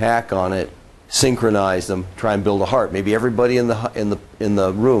 hack on it, synchronize them, try and build a heart. Maybe everybody in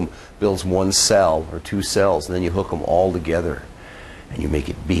the room builds one cell or two cells, and then you hook them all together, and you make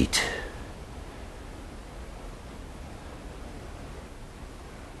it beat.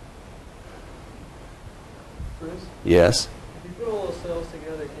 Bruce, Yes. if you put all those cells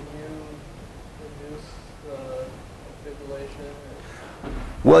together, can you induce fibrillation?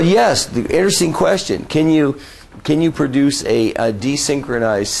 Well, yes. The interesting question: Can you produce a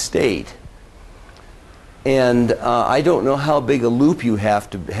desynchronized state? And I don't know how big a loop you have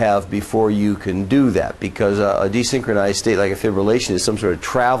to have before you can do that, because a desynchronized state like a fibrillation is some sort of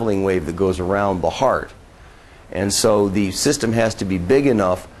traveling wave that goes around the heart, and so the system has to be big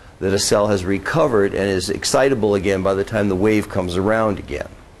enough that a cell has recovered and is excitable again by the time the wave comes around again.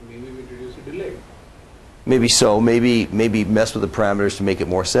 Maybe we introduce a delay. Maybe so. Maybe mess with the parameters to make it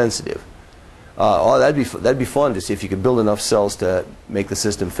more sensitive. That'd be fun to see if you could build enough cells to make the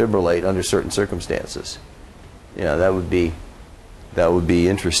system fibrillate under certain circumstances. Yeah, that would be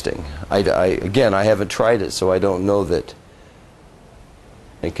interesting. Again, I haven't tried it, so I don't know that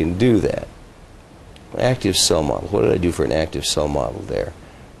I can do that. Active cell model. What did I do for an active cell model there?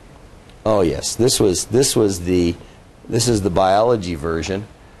 Oh yes, this is the biology version.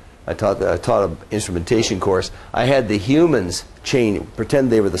 I taught an instrumentation course. I had the humans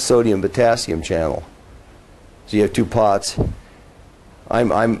pretend they were the sodium-potassium channel. So you have two pots.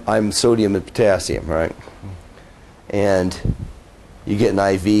 I'm sodium and potassium, right? And you get an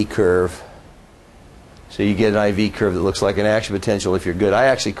IV curve. So you get an IV curve that looks like an action potential if you're good. I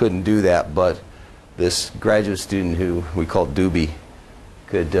actually couldn't do that, but this graduate student who we called Doobie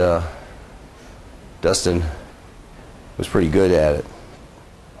could. Dustin was pretty good at it.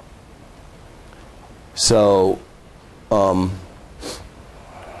 So, if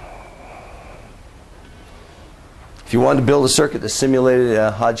you wanted to build a circuit that simulated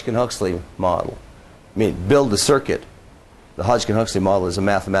a Hodgkin-Huxley model, I mean, build the circuit. The Hodgkin-Huxley model is a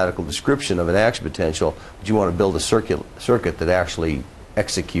mathematical description of an action potential, but you want to build a circuit that actually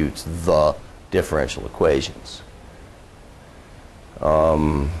executes the differential equations.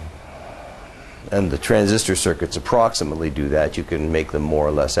 And the transistor circuits approximately do that. You can make them more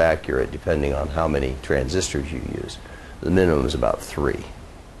or less accurate depending on how many transistors you use. The minimum is about 3.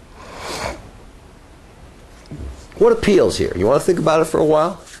 What appeals here? You want to think about it for a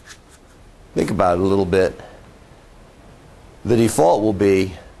while? Think about it a little bit. The default will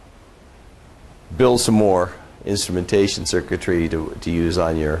be build some more instrumentation circuitry to use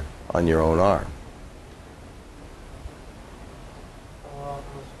on your own arm. I was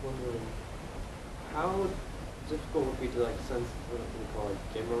wondering, how difficult would it be to like sense what we call like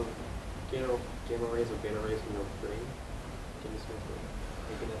gamma rays or beta rays from your brain? Can you sort of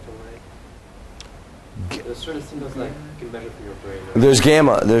making that term right? There's certain signals that you can measure from your brain. Right? There's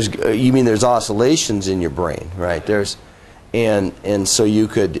gamma. You mean there's oscillations in your brain, right? And so you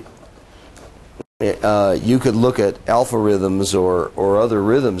could look at alpha rhythms or other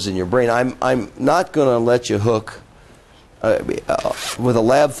rhythms in your brain. I'm not going to let you hook with a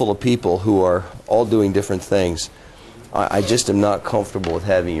lab full of people who are all doing different things. I just am not comfortable with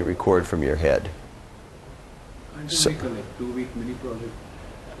having you record from your head. I just make a 2-week mini project.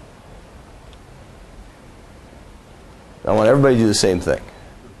 I want everybody to do the same thing,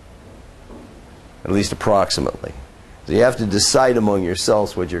 at least approximately. So you have to decide among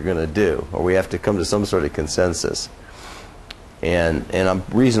yourselves what you're going to do, or we have to come to some sort of consensus. And I'm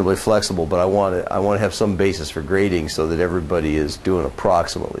reasonably flexible, but I want to have some basis for grading so that everybody is doing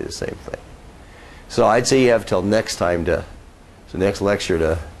approximately the same thing. So I'd say you have till next time next lecture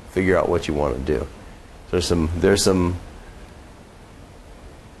to figure out what you want to do.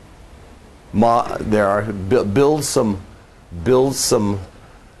 Build some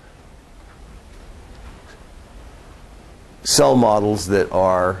cell models that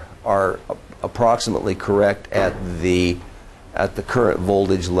are approximately correct at the current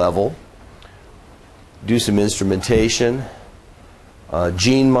voltage level. Do some instrumentation,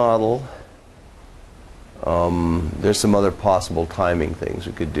 gene model. There's some other possible timing things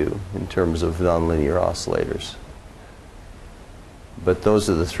we could do in terms of nonlinear oscillators. But those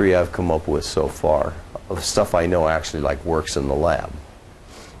are the three I've come up with so far of stuff I know actually like works in the lab.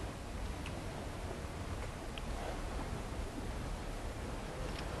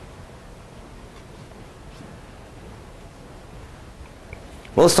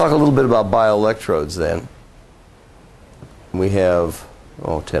 Well, let's talk a little bit about bioelectrodes then. We have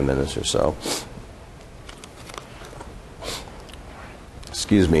 10 minutes or so.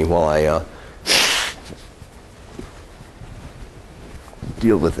 Excuse me while I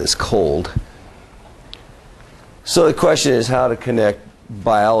deal with this cold. So the question is how to connect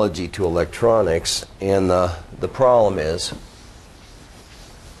biology to electronics, and the problem is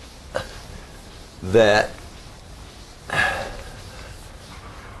that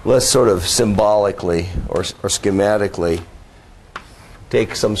let's sort of symbolically or schematically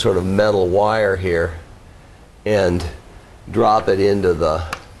take some sort of metal wire here and drop it into the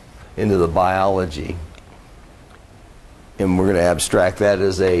biology. And we're going to abstract that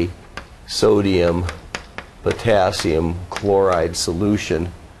as a sodium potassium chloride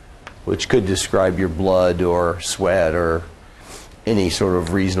solution, which could describe your blood or sweat or any sort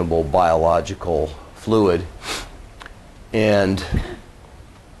of reasonable biological fluid. And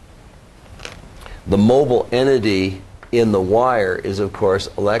the mobile entity in the wire is, of course,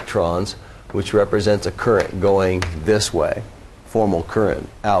 electrons, which represents a current going this way. Formal current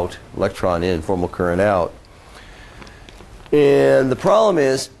out, electron in, formal current out. And the problem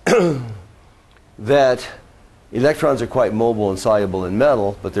is that electrons are quite mobile and soluble in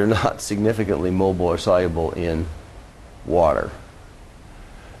metal, but they're not significantly mobile or soluble in water.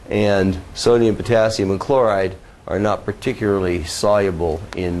 And sodium, potassium, and chloride are not particularly soluble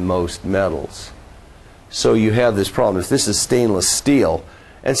in most metals. So you have this problem. If this is stainless steel,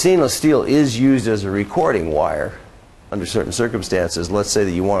 and stainless steel is used as a recording wire under certain circumstances. Let's say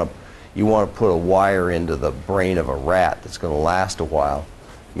that you want to put a wire into the brain of a rat that's going to last a while.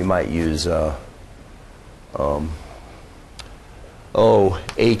 You might use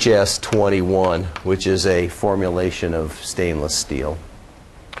HS21, which is a formulation of stainless steel.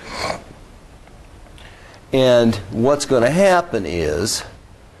 And what's going to happen is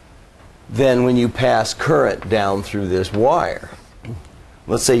then when you pass current down through this wire,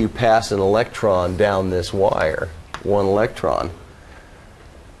 let's say you pass an electron down this wire, one electron,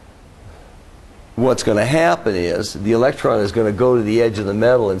 what's going to happen is the electron is going to go to the edge of the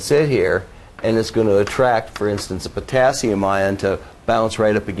metal and sit here, and it's going to attract, for instance, a potassium ion to bounce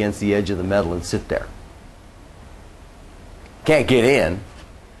right up against the edge of the metal and sit there. Can't get in,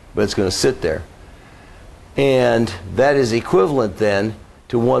 but it's going to sit there. And that is equivalent then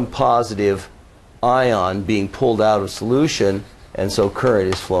to one positive ion being pulled out of solution, and so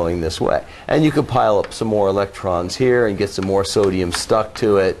current is flowing this way. And you could pile up some more electrons here and get some more sodium stuck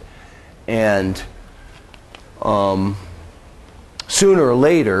to it, and sooner or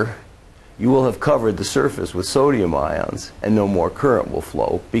later you will have covered the surface with sodium ions and no more current will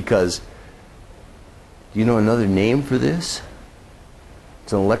flow because, do you know another name for this?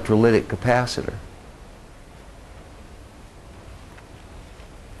 It's an electrolytic capacitor.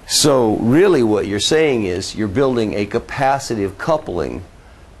 So really what you're saying is you're building a capacitive coupling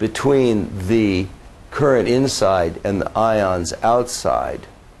between the current inside and the ions outside.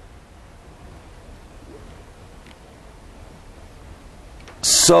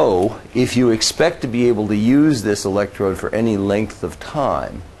 So if you expect to be able to use this electrode for any length of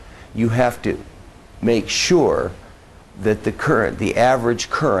time, you have to make sure that the current, the average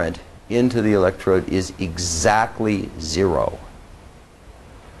current into the electrode is exactly 0.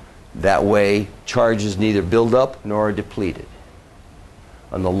 That way, charges neither build up nor are depleted.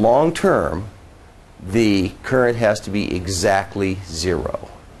 On the long term, the current has to be exactly 0.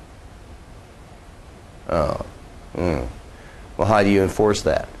 Well, how do you enforce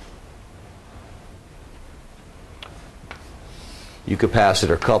that? You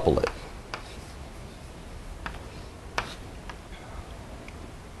capacitor couple it.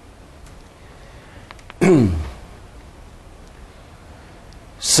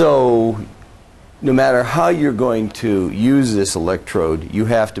 So, no matter how you're going to use this electrode, you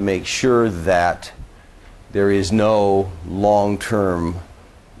have to make sure that there is no long-term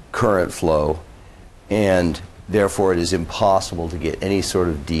current flow, and therefore it is impossible to get any sort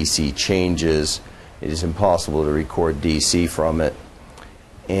of DC changes. It is impossible to record DC from it.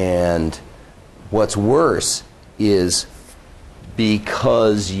 And what's worse is,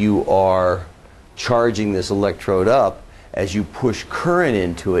 because you are charging this electrode up, as you push current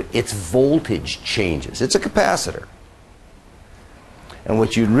into it, its voltage changes. It's a capacitor. And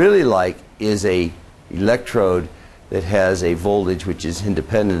what you'd really like is a electrode that has a voltage which is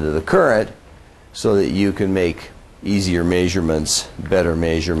independent of the current, so that you can make easier measurements, better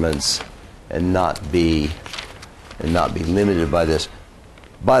measurements, and not be limited by this.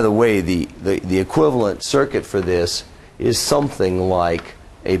 By the way, the equivalent circuit for this is something like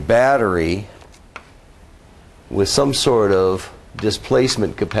a battery with some sort of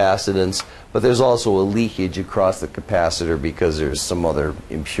displacement capacitance, but there's also a leakage across the capacitor because there's some other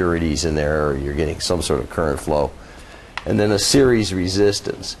impurities in there, or you're getting some sort of current flow. And then a series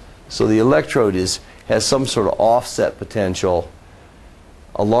resistance. So the electrode has some sort of offset potential,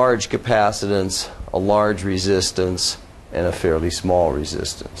 a large capacitance, a large resistance, and a fairly small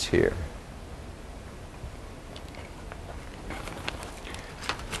resistance here.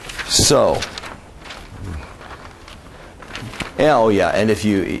 So, oh yeah, and if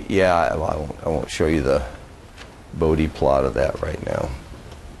you, yeah, well, I won't show you the Bode plot of that right now.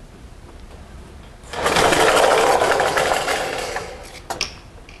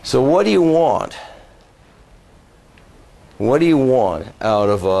 So what do you want? What do you want out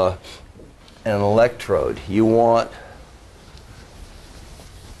of an electrode? You want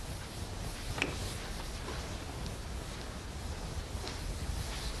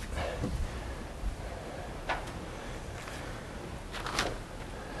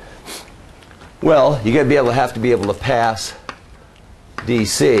well, you got to have to be able to pass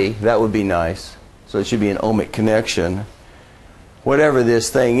DC. That would be nice. So it should be an ohmic connection. Whatever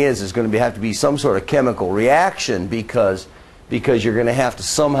this thing is going to have to be some sort of chemical reaction, because you're going to have to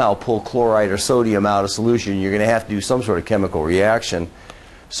somehow pull chloride or sodium out of solution. You're going to have to do some sort of chemical reaction.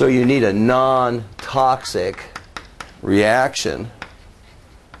 So you need a non-toxic reaction.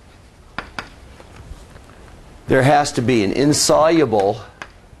 There has to be an insoluble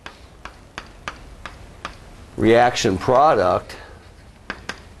reaction product.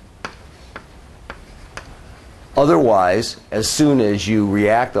 Otherwise, as soon as you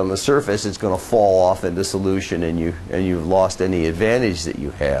react on the surface, it's going to fall off into solution, and you've lost any advantage that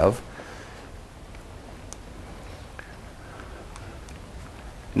you have.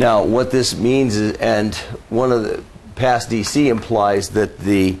 Now, what this means is, and one of the past DC implies that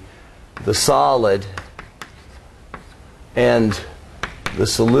the solid and the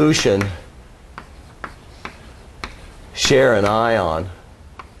solution share an ion,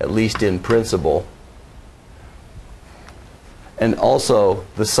 at least in principle. And also,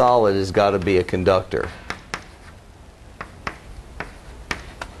 the solid has got to be a conductor.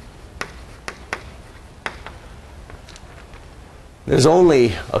 There's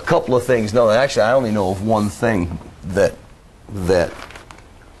only a couple of things. No, actually, I only know of one thing that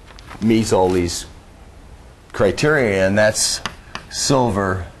meets all these criteria, and that's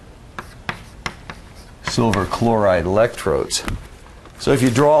silver chloride electrodes. So if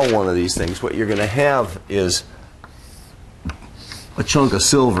you draw one of these things, what you're going to have is a chunk of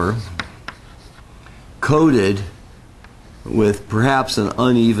silver coated with perhaps an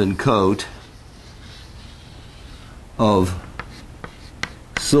uneven coat of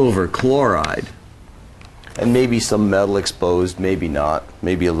silver chloride, and maybe some metal exposed, maybe not,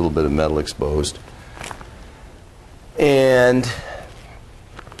 maybe a little bit of metal exposed. And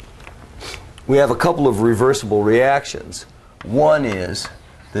we have a couple of reversible reactions. One is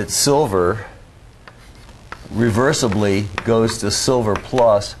that silver reversibly goes to silver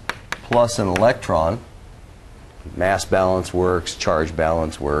plus an electron. Mass balance works, charge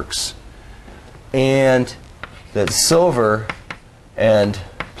balance works. And that silver and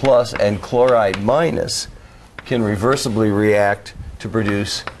plus and chloride minus can reversibly react to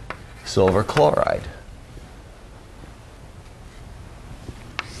produce silver chloride.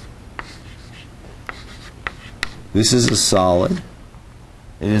 This is a solid.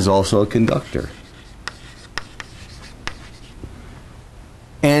 It is also a conductor.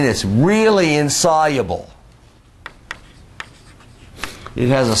 And it's really insoluble. It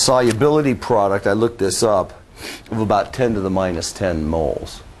has a solubility product, I looked this up, of about 10 to the minus 10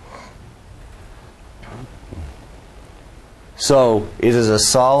 moles. So it is a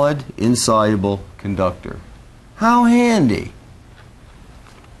solid, insoluble conductor. How handy.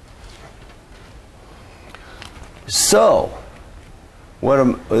 So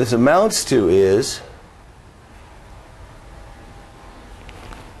what this amounts to is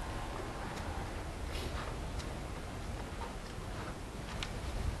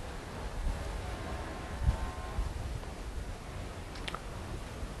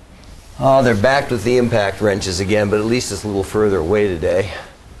they're back with the impact wrenches again, but at least it's a little further away today.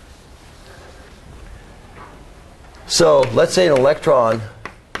 So let's say an electron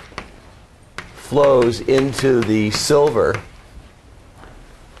flows into the silver.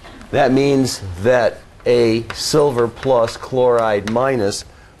 That means that a silver plus chloride minus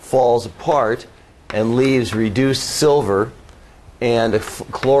falls apart and leaves reduced silver, and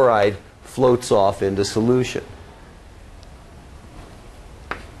chloride floats off into solution.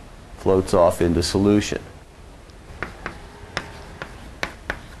 Floats off into solution.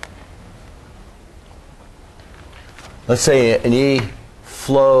 Let's say an E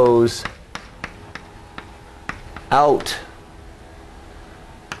flows out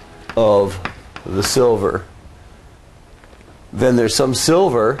of the silver. Then there's some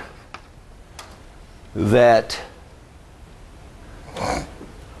silver that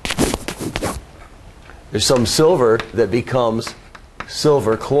becomes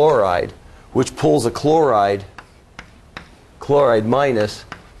silver chloride, which pulls a chloride minus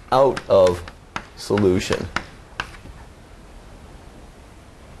out of solution.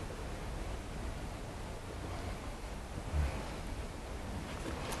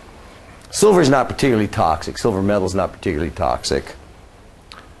 Silver is not particularly toxic. Silver metal is not particularly toxic.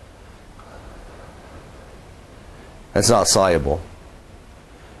 It's not soluble.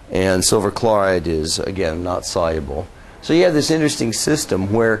 And silver chloride is, again, not soluble. So you have this interesting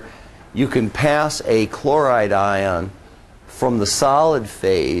system where you can pass a chloride ion from the solid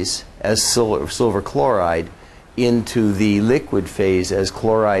phase as silver chloride into the liquid phase as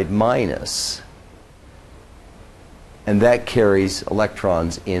chloride minus. And that carries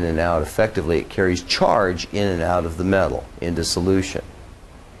electrons in and out effectively. It carries charge in and out of the metal into solution.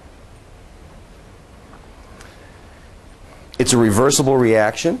 It's a reversible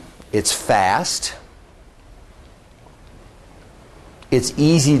reaction. It's fast. It's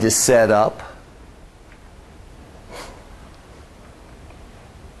easy to set up.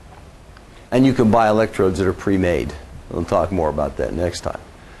 And you can buy electrodes that are pre-made. We'll talk more about that next time.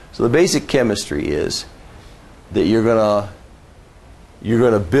 So the basic chemistry is that you're gonna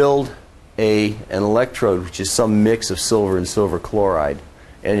build an electrode which is some mix of silver and silver chloride.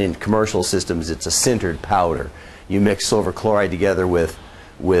 And in commercial systems it's a sintered powder. You mix silver chloride together with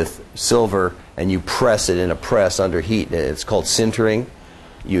silver and you press it in a press under heat. It's called sintering.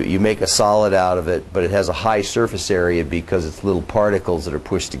 You make a solid out of it, but it has a high surface area because it's little particles that are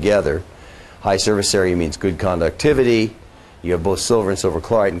pushed together. High surface area means good conductivity. You have both silver and silver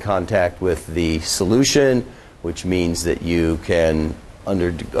chloride in contact with the solution, which means that you can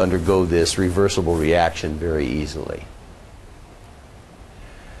undergo this reversible reaction very easily.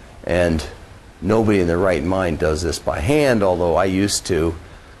 And nobody in their right mind does this by hand, although I used to,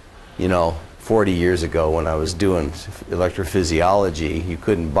 40 years ago when I was doing electrophysiology. You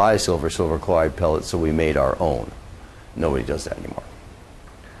couldn't buy silver chloride pellets, so we made our own. Nobody does that anymore.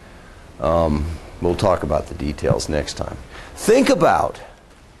 We'll talk about the details next time. Think about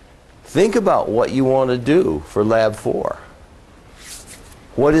what you want to do for Lab 4.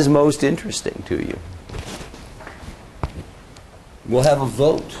 What is most interesting to you? We'll have a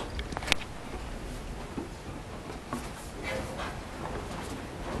vote.